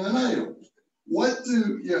created an idol. What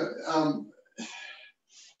do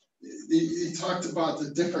he talked about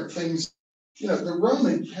the different things. The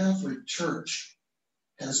Roman Catholic Church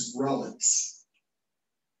has relics.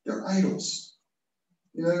 They're idols.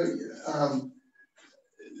 You know,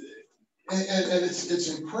 and it's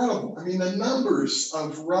incredible. I mean, the numbers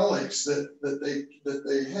of relics that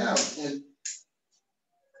they have, and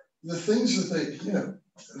the things that they, you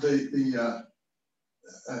know,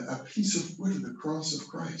 a piece of wood of the cross of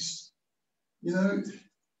Christ. You know,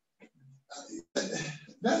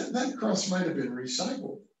 that cross might have been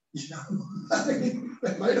recycled. You know, I mean,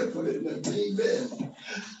 they might have put it in a green bin.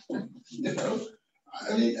 You know,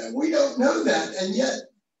 I mean, we don't know that, and yet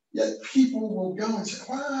people will go and say,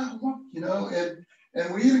 "Wow, look," you know,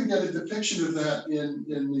 and we even get a depiction of that in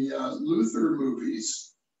the Luther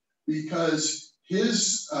movies, because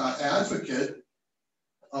his advocate,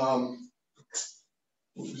 what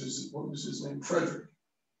was his name? Frederick.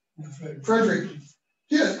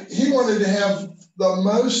 Yeah, he wanted to have the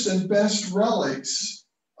most and best relics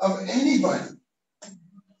of anybody,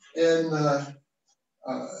 and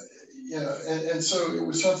you know, and so it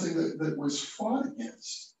was something that was fought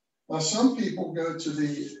against. Now, some people go to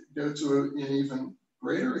an even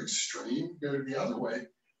greater extreme, go to the other way.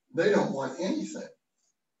 They don't want anything.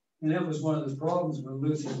 And that was one of the problems when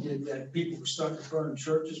Luther did that. People were starting to burn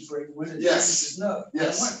churches, break windows. Yes. No.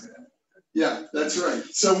 Yes. Yeah, that's right.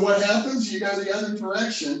 So what happens? You go the other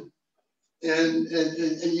direction, and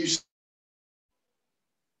you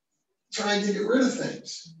trying to get rid of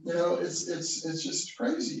things. You know, it's just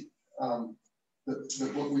crazy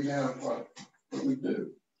that what we have, what we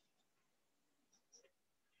do.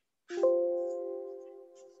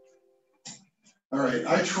 All right,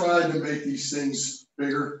 I tried to make these things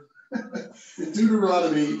bigger. In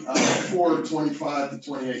Deuteronomy 4:25 to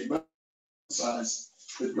 28, emphasize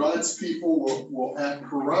that God's people will act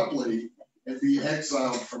corruptly and be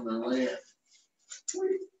exiled from their land.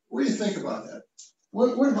 What do you think about that?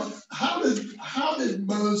 How did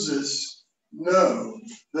Moses know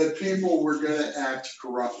that people were going to act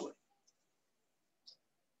corruptly?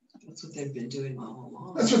 That's what they've been doing all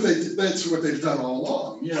along. That's what they've done all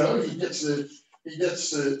along. You know, he gets the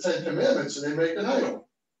 10 Commandments and they make an idol.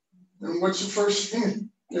 And what's the first thing?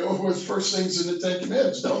 You know, what's the first things in the 10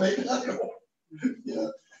 Commandments? Don't make an idol. You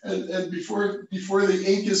know, and before the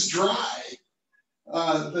ink is dry,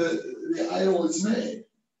 the idol is made.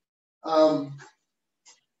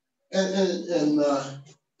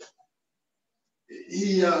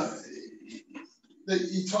 He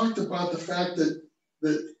talked about the fact that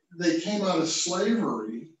they came out of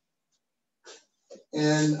slavery,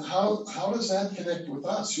 and how does that connect with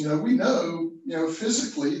us? You know, we know, you know,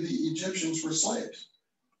 physically the Egyptians were slaves.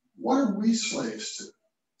 What are we slaves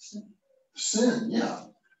to? Sin, yeah.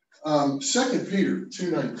 2 Peter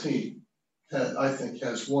 2:19, I think,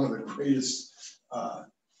 has one of the greatest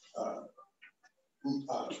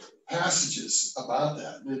passages about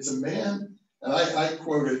that. And it's a man, and I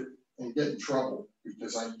quote it and get in trouble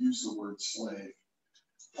because I use the word slave.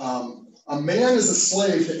 A man is a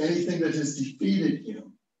slave to anything that has defeated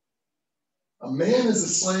him. A man is a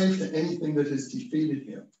slave to anything that has defeated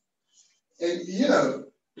him. And, you know,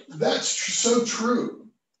 that's so true.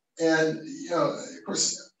 And, you know, of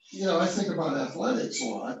course, you know, I think about athletics a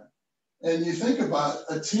lot. And you think about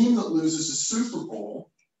a team that loses a Super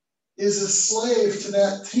Bowl is a slave to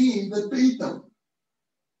that team that beat them.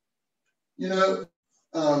 You know,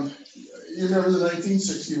 you remember the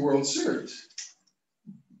 1960 World Series.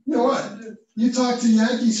 You know what? You talk to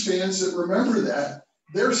Yankees fans that remember that,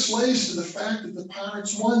 they're slaves to the fact that the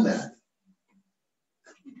Pirates won that.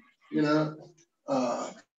 You know,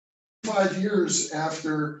 5 years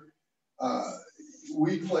after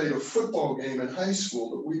we played a football game in high school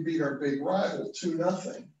that we beat our big rival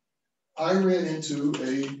 2-0, I ran into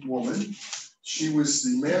a woman. She was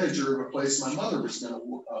the manager of a place my mother was going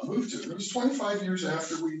to move to. It was 25 years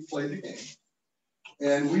after we played the game.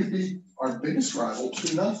 And we beat our biggest rival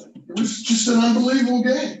 2-0. It was just an unbelievable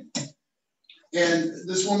game. And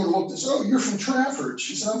this woman looked and said, "Oh, you're from Trafford."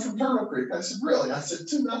 She said, "I'm from Turtle Creek." I said, "Really?" I said,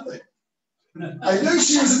 2-0. I knew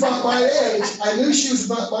she was about my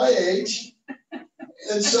age.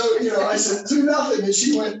 And so, you know, I said 2-0. And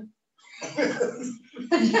she went,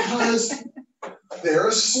 because they're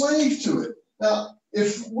a slave to it. Now,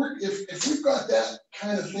 if we've got that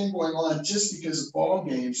kind of thing going on just because of ball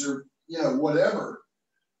games or, you know, whatever,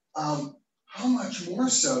 how much more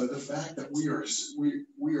so the fact that we are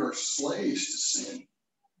slaves to sin.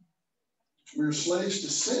 We're slaves to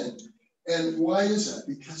sin. And why is that?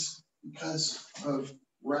 Because of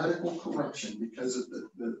radical corruption, because of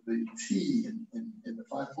the T in the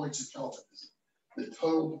 5 points of Calvinism, the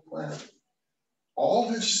total depravity. All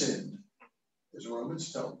have sinned, as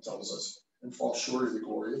Romans tells us, and fall short of the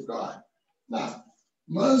glory of God. Now,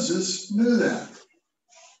 Moses knew that.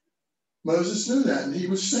 Moses knew that, and he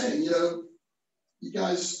was saying, you know, you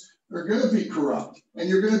guys are going to be corrupt, and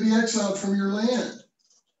you're going to be exiled from your land.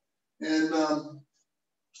 And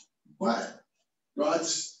but God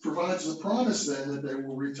provides the promise then that they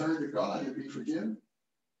will return to God and be forgiven.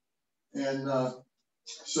 And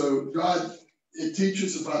so God, it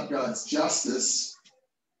teaches about God's justice,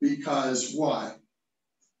 because why?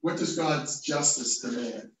 What does God's justice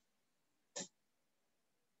demand?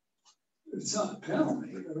 It's not a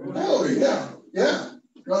penalty. Oh, yeah, yeah.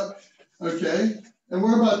 God, okay. And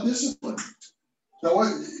what about discipline? Now,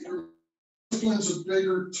 what discipline's a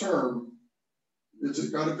bigger term. It's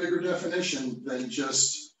got a bigger definition than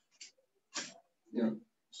just, you know,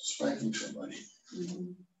 spanking somebody.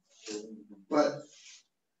 Mhm. But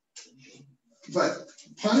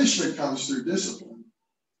punishment comes through discipline,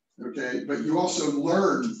 okay? But you also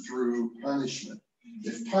learn through punishment.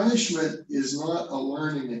 If punishment is not a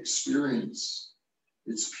learning experience,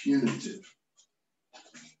 it's punitive.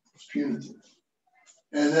 It's punitive.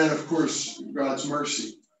 And then, of course, God's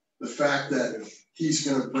mercy, the fact that he's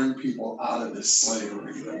going to bring people out of this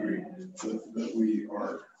slavery that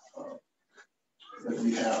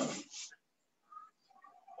we have.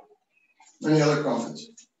 Any other comments?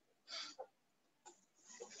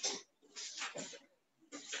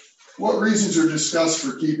 What reasons are discussed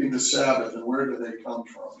for keeping the Sabbath, and where do they come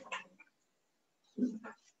from?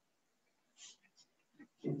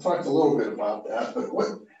 We talked a little bit about that, but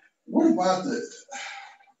what about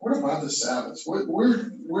the Sabbath? What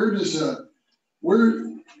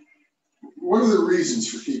are the reasons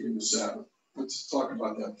for keeping the Sabbath? Let's talk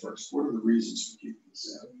about that first. What are the reasons for keeping the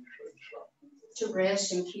Sabbath? To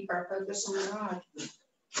rest and keep our focus on God.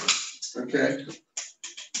 Okay.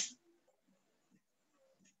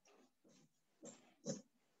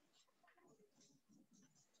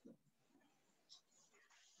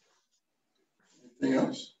 Anything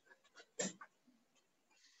else?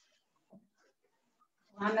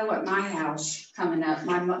 I know at my house coming up,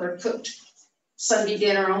 my mother cooked Sunday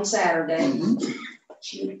dinner on Saturday.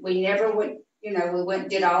 Mm-hmm. We never went, you know, we went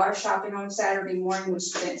and did all our shopping on Saturday morning. We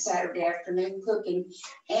spent Saturday afternoon cooking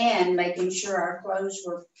and making sure our clothes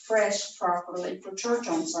were pressed properly for church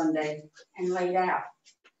on Sunday and laid out.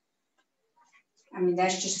 I mean,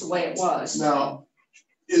 that's just the way it was. Now,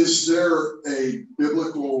 is there a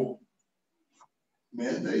biblical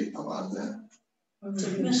mandate about that?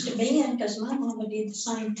 It must have been, because my mama did the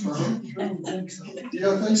same thing. I don't think so. You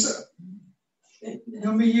don't think so? I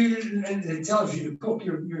mean, it tells you to cook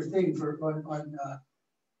your thing for on.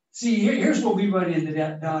 See, here's what we run into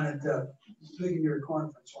down at the Brigadier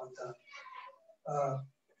Conference one time. I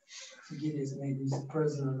forget his name. He's the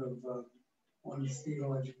president of one of the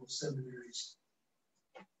theological seminaries.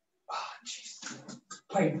 Ah, jeez.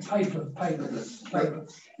 Piper.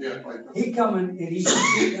 Yeah, Piper. He come in and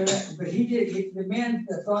the man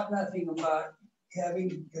that thought nothing about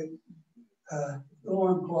having the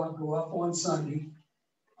alarm clock go up on Sunday.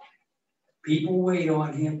 People wait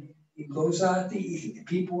on him. He goes out to eat.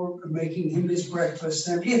 People are making him his breakfast.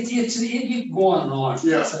 And it go on and on.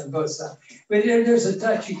 Yeah. But there's a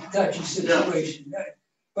touchy situation. Yeah.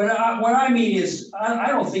 But what I mean is, I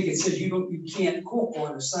don't think it says you can't cook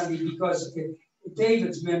on a Sunday, because if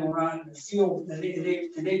David's been around the field and they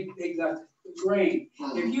got the grain.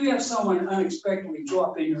 If you have someone unexpectedly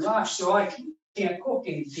drop in your life, so I can't cook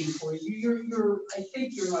anything for you, I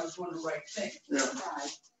think you're not doing the right thing. Yeah.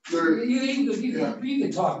 Right. You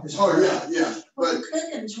can talk this. Oh yeah. But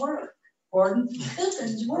Cooking's work. Pardon?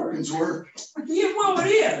 Cooking's work. It's work. Yeah, well, it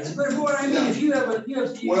is. But what I mean, Yeah. if you have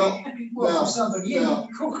Now, somebody, you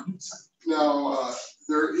cook them something. Now,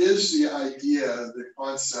 there is the idea, the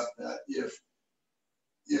concept that if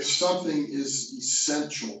something is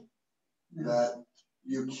essential, that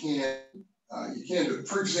you can't do it.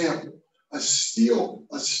 For example, a steel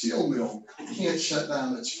mill can't shut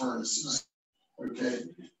down its furnaces. Okay,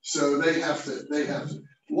 so they have to.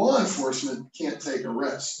 Law enforcement can't take a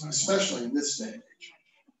rest, especially in this day and age.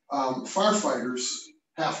 Firefighters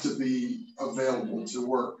have to be available to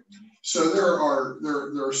work. So there are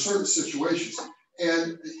certain situations,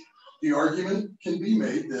 and the argument can be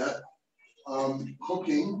made that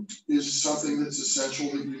cooking is something that's essential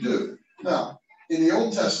that you do. Now, in the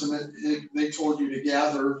Old Testament, they told you to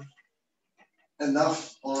gather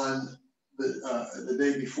enough on the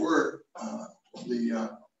day before the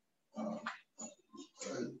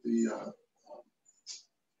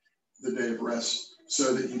day of rest,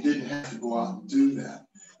 so that you didn't have to go out and do that.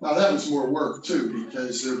 Now that was more work too,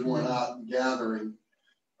 because they're going out and gathering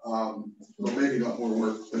Well, maybe not more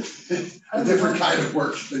work, but a different kind of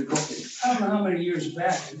work than cooking. I don't know how many years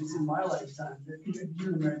back, it was in my lifetime, that you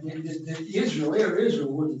remember that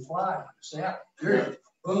Israel wouldn't fly on the Sabbath. Yeah.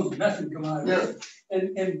 Boom, nothing come out of Yeah.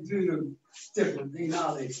 it. And due to different things,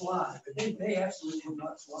 now they fly, but they absolutely would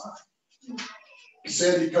not fly.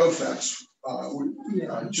 Sandy Koufax,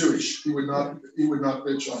 Jewish. He would not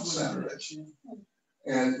pitch on Saturdays.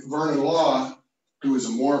 And Vernon Law, who is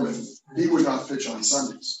a Mormon, he would not pitch on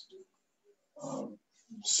Sundays.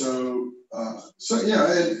 So yeah,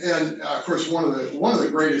 and of course one of the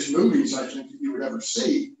greatest movies I think you would ever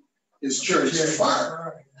see is Chariots of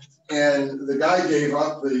Fire. And the guy gave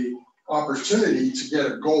up the opportunity to get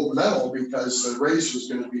a gold medal because the race was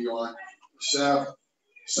going to be on Sabbath.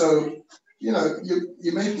 So, you know,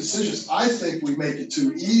 you make decisions. I think we make it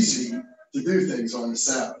too easy to do things on the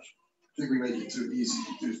Sabbath. I think we make it too easy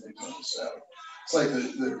to do things on the Sabbath. It's like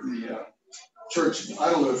the church. I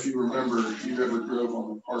don't know if you remember, if you ever drove on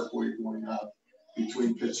the Parkway going up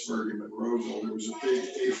between Pittsburgh and Monroeville. There was a big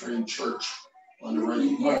A-frame church on the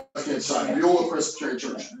right-hand side, the old Presbyterian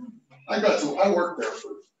church. I worked there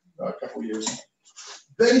for a couple of years.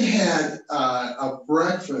 They had a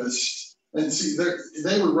breakfast, and see,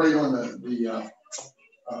 they were right on the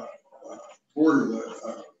border of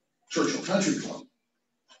the Churchill Country Club.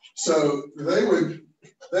 So they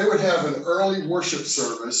would have an early worship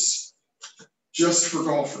service just for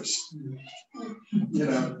golfers, you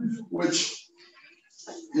know, which,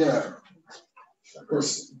 you know, of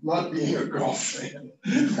course, not being a golf fan,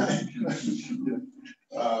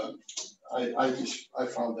 I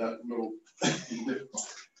found that a little difficult.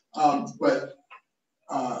 But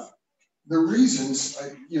the reasons,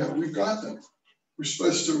 you know, we've got them. We're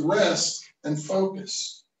supposed to rest and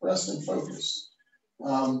focus.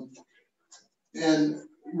 And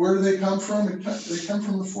where do they come from? They come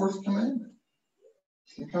from the fourth commandment.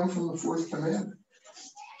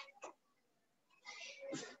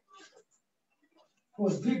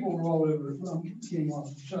 Well, people were all over came off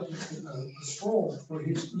the scroll for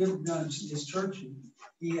his lived down his church.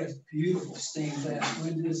 He has beautiful stained glass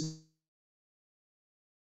windows.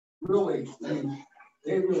 Really,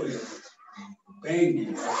 they really banged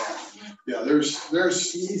him. Yeah,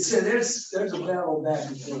 there's. He said there's a battle back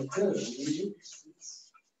and forth too.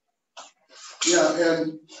 Yeah,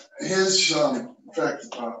 and his in fact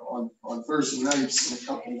on Thursday nights in a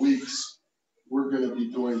couple of weeks, we're going to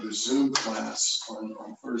be doing the Zoom class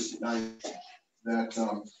on Thursday night that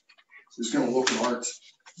is going to look at art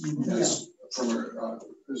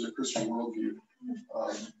as a Christian worldview.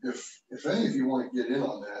 If any of you want to get in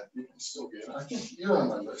on that, you can still get in. I think you're on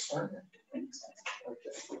my list, aren't you?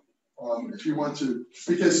 Okay. If you want to,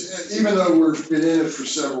 because even though we've been in it for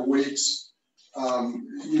several weeks,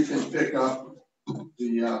 you can pick up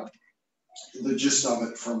the gist of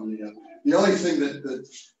it from the only thing that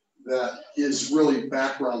is really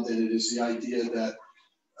background in it is the idea that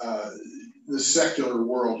the secular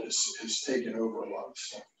world has taken over a lot of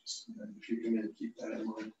stuff. And if you can keep that in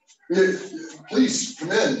mind. Please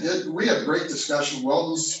come in. We had a great discussion.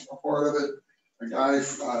 Weldon's a part of it. A guy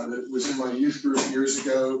that was in my youth group years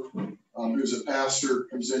ago, who's a pastor,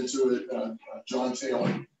 comes into it, John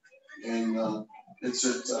Taylor. And it's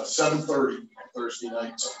at 7:30 Thursday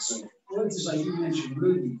nights on Zoom. Well, it's like you mentioned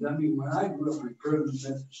movies. I mean, when I grew up in Providence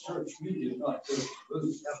Methodist Church, we did not go to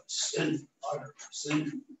movies. That was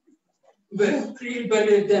 100%. But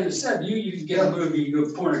then it said you can get a movie, you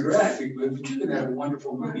go pornographic, but you can have a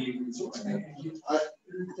wonderful movie.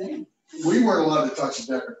 We weren't allowed to touch a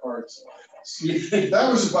deck of cards. That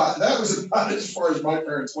was about as far as my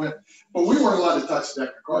parents went. But we weren't allowed to touch a deck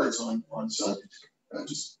of cards on Sundays.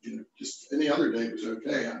 Just any other day was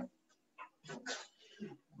okay.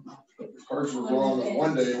 If cards were wrong on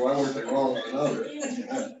one day, why weren't they wrong on another?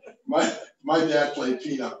 My dad played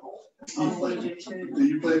pinochle. Do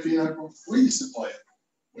you play pinochle? We used to play it.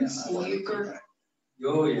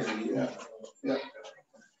 Oh yeah. Yeah.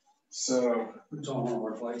 So it's all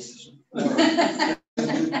over places. I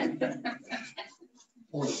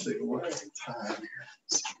want to take a look at the time here.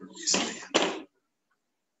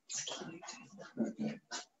 Okay.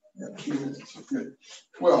 Yeah, 2 minutes. Good.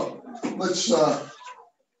 Well, let's.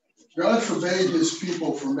 God forbade his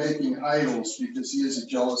people from making idols because he is a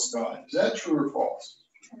jealous God. Is that true or false?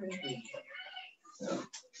 Yeah.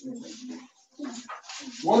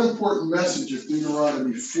 One important message of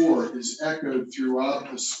Deuteronomy 4 is echoed throughout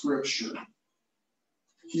the scripture.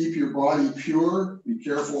 Keep your body pure. Be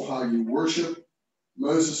careful how you worship.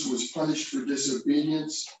 Moses was punished for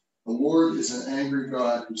disobedience. The Lord is an angry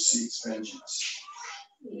God who seeks vengeance.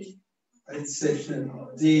 I'd say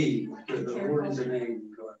D, the Lord is an angry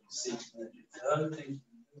God who seeks vengeance. The other thing,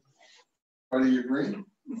 Do you agree?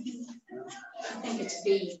 I think it's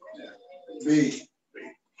B. B.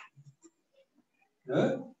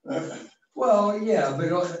 Huh? Well, yeah,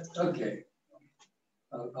 but okay.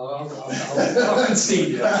 I'll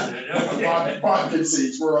concede that. Bob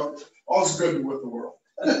concedes. We're all's good with the world.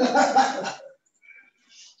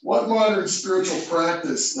 What modern spiritual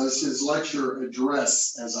practice does his lecture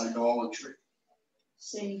address as idolatry?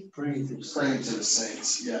 C. Praying to the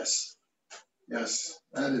saints. Yes. Yes.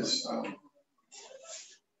 That is,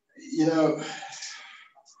 you know,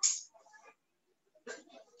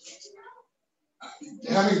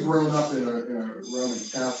 having grown up in a Roman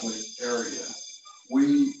Catholic area,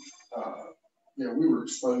 we, we were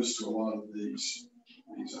exposed to a lot of these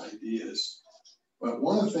ideas. But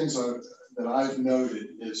one of the things that I've noted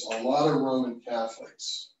is a lot of Roman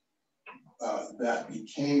Catholics that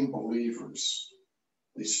became believers,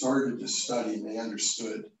 they started to study and they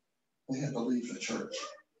understood they had to leave the church.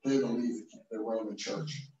 They had to leave the Roman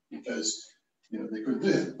church because, they couldn't do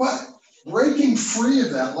it. But breaking free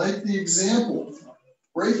of that, like the example,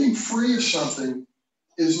 breaking free of something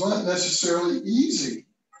is not necessarily easy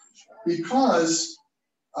because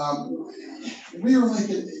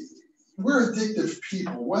we're addictive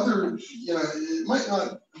people. Whether, it might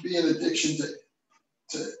not be an addiction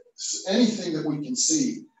to anything that we can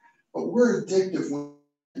see, but we're addictive when we're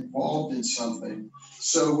involved in something.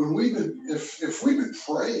 So when if we've been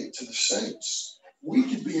praying to the saints, we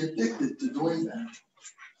could be addicted to doing that.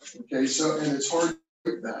 Okay, so, and it's hard to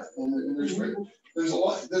break that. And there's a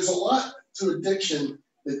lot to addiction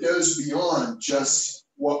that goes beyond just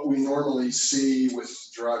what we normally see with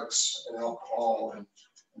drugs and alcohol and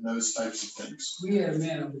those types of things. We had a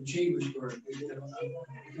man up in Chambersburg,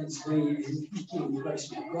 Pennsylvania, and he came to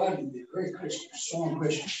Christ with God. He was a very Christian, strong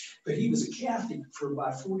Christian, but he was a Catholic for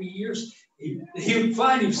about 40 years. He would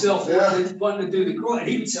find himself wanting to do the cross.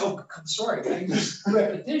 He would say, "Oh, I'm sorry, guys, just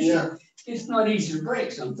repetition. Yeah. It's not easy to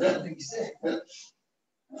break something." I think he said. Yeah.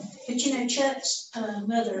 But Chuck's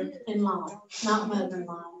mother-in-law, not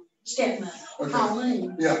mother-in-law, stepmother,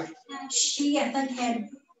 Pauline. Yeah. She, I think, had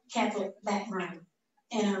Catholic background.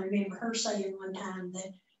 And I remember her saying one time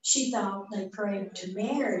that she thought they prayed to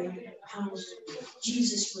Mary because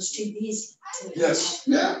Jesus was too busy. Yes.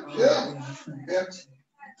 Yeah.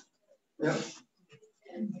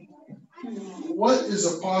 What is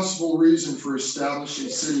a possible reason for establishing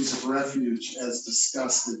cities of refuge as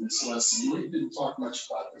discussed in this lesson? We didn't talk much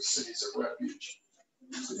about the cities of refuge.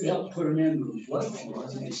 It helped put an end to the flood. I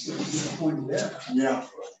pointed that out. Yeah.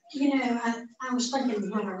 I was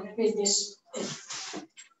thinking when I read this,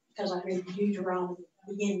 because I read Deuteronomy at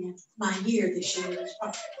the beginning of my year this year.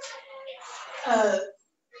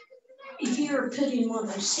 If you're put in one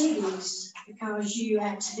of those cities because you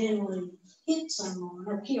accidentally hit someone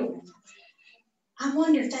or killed them, I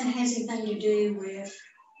wonder if that has anything to do with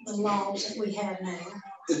the laws that we have now.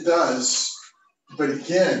 It does, but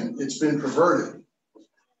again, it's been perverted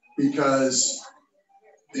because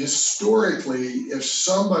historically, if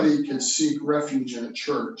somebody can seek refuge in a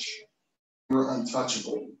church, you're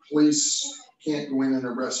untouchable. Police can't go in and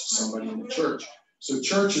arrest somebody in the church. So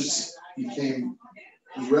churches became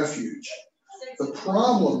refuge. The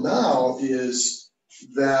problem now is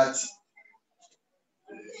that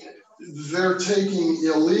they're taking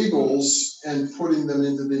illegals and putting them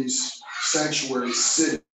into these sanctuary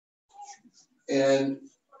cities. And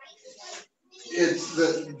it's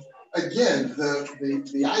the idea,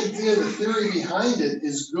 the theory behind it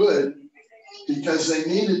is good because they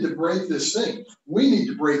needed to break this thing. We need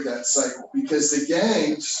to break that cycle because the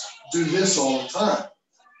gangs do this all the time.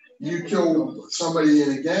 You kill somebody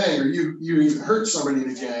in a gang or you even hurt somebody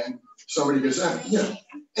in a gang, somebody goes, and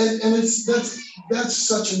that's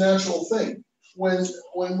such a natural thing. When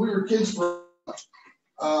we were kids,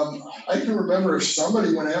 I can remember if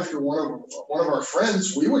somebody went after one of our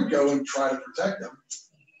friends, we would go and try to protect them.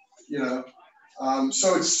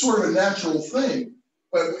 So it's sort of a natural thing,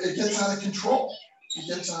 but it gets out of control.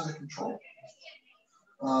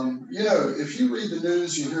 If you read the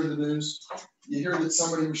news, you hear the news, you hear that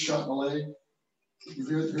somebody was shot in the leg. You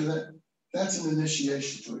hear that? That's an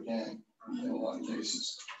initiation to a gang in a lot of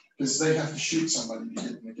cases because they have to shoot somebody to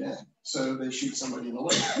get in the gang. So they shoot somebody in the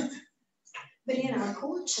leg. But in our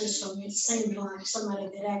court system, it seemed like somebody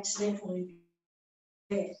that accidentally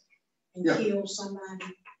dead and killed somebody,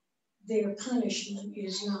 their punishment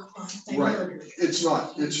is not like they murdered. It's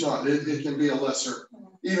not. It can be a lesser.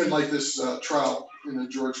 Even like this trial in the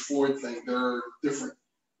George Floyd thing, there are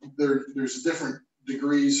there's different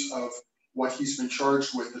degrees of what he's been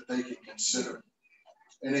charged with that they can consider,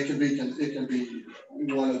 and it can be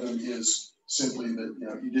one of them is simply that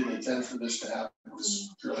you didn't intend for this to happen. It was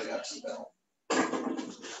purely accidental.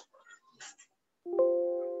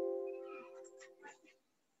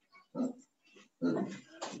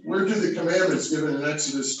 Where do the commandments given in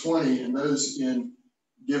Exodus 20 and those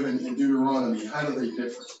given in Deuteronomy, how do they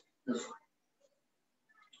differ?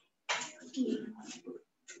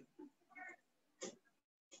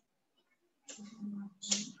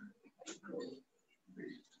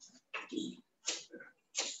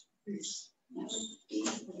 There's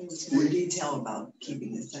more detail about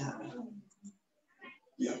keeping the Sabbath.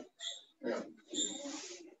 Yeah.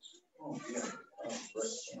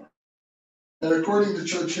 And according to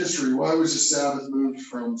church history, why was the Sabbath moved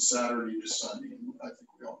from Saturday to Sunday? I think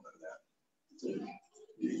we all know that.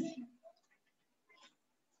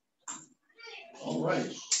 All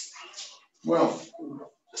right. Well,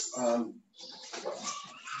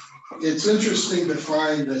 it's interesting to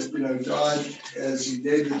find that, God, as he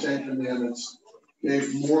gave the 10 Commandments,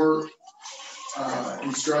 gave more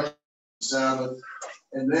instruction on the Sabbath,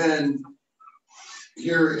 and then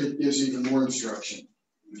here it gives even more instruction,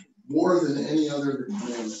 more than any other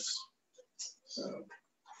commandments. So,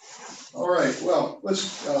 all right, well,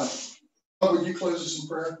 let's, would you close us in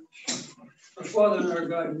prayer? Our Father and our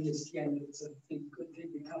God, we just again, it's a good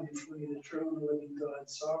thing to come before you, the true and living God,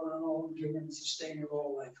 sovereign and all, giver and sustainer of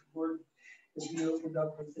all life. Lord, as we opened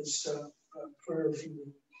up with this prayer from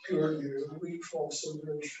the pure here, we fall so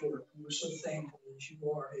very short. And we're so thankful that you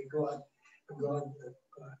are a God that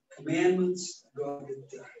commandments, a God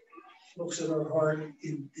that looks at our heart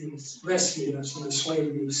and rescued us from the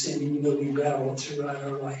slavery of sin, even though we battle throughout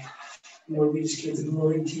our life. Lord, we just give the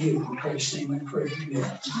glory to you. In Christ's name I pray.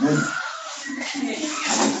 Amen.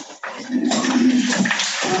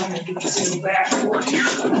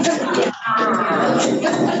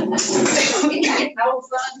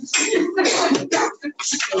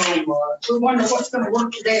 We wonder what's going to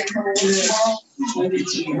work today. What is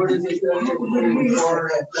it?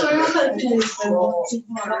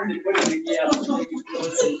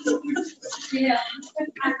 Yeah,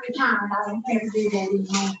 I'm retired. I don't ever do that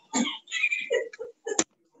anymore.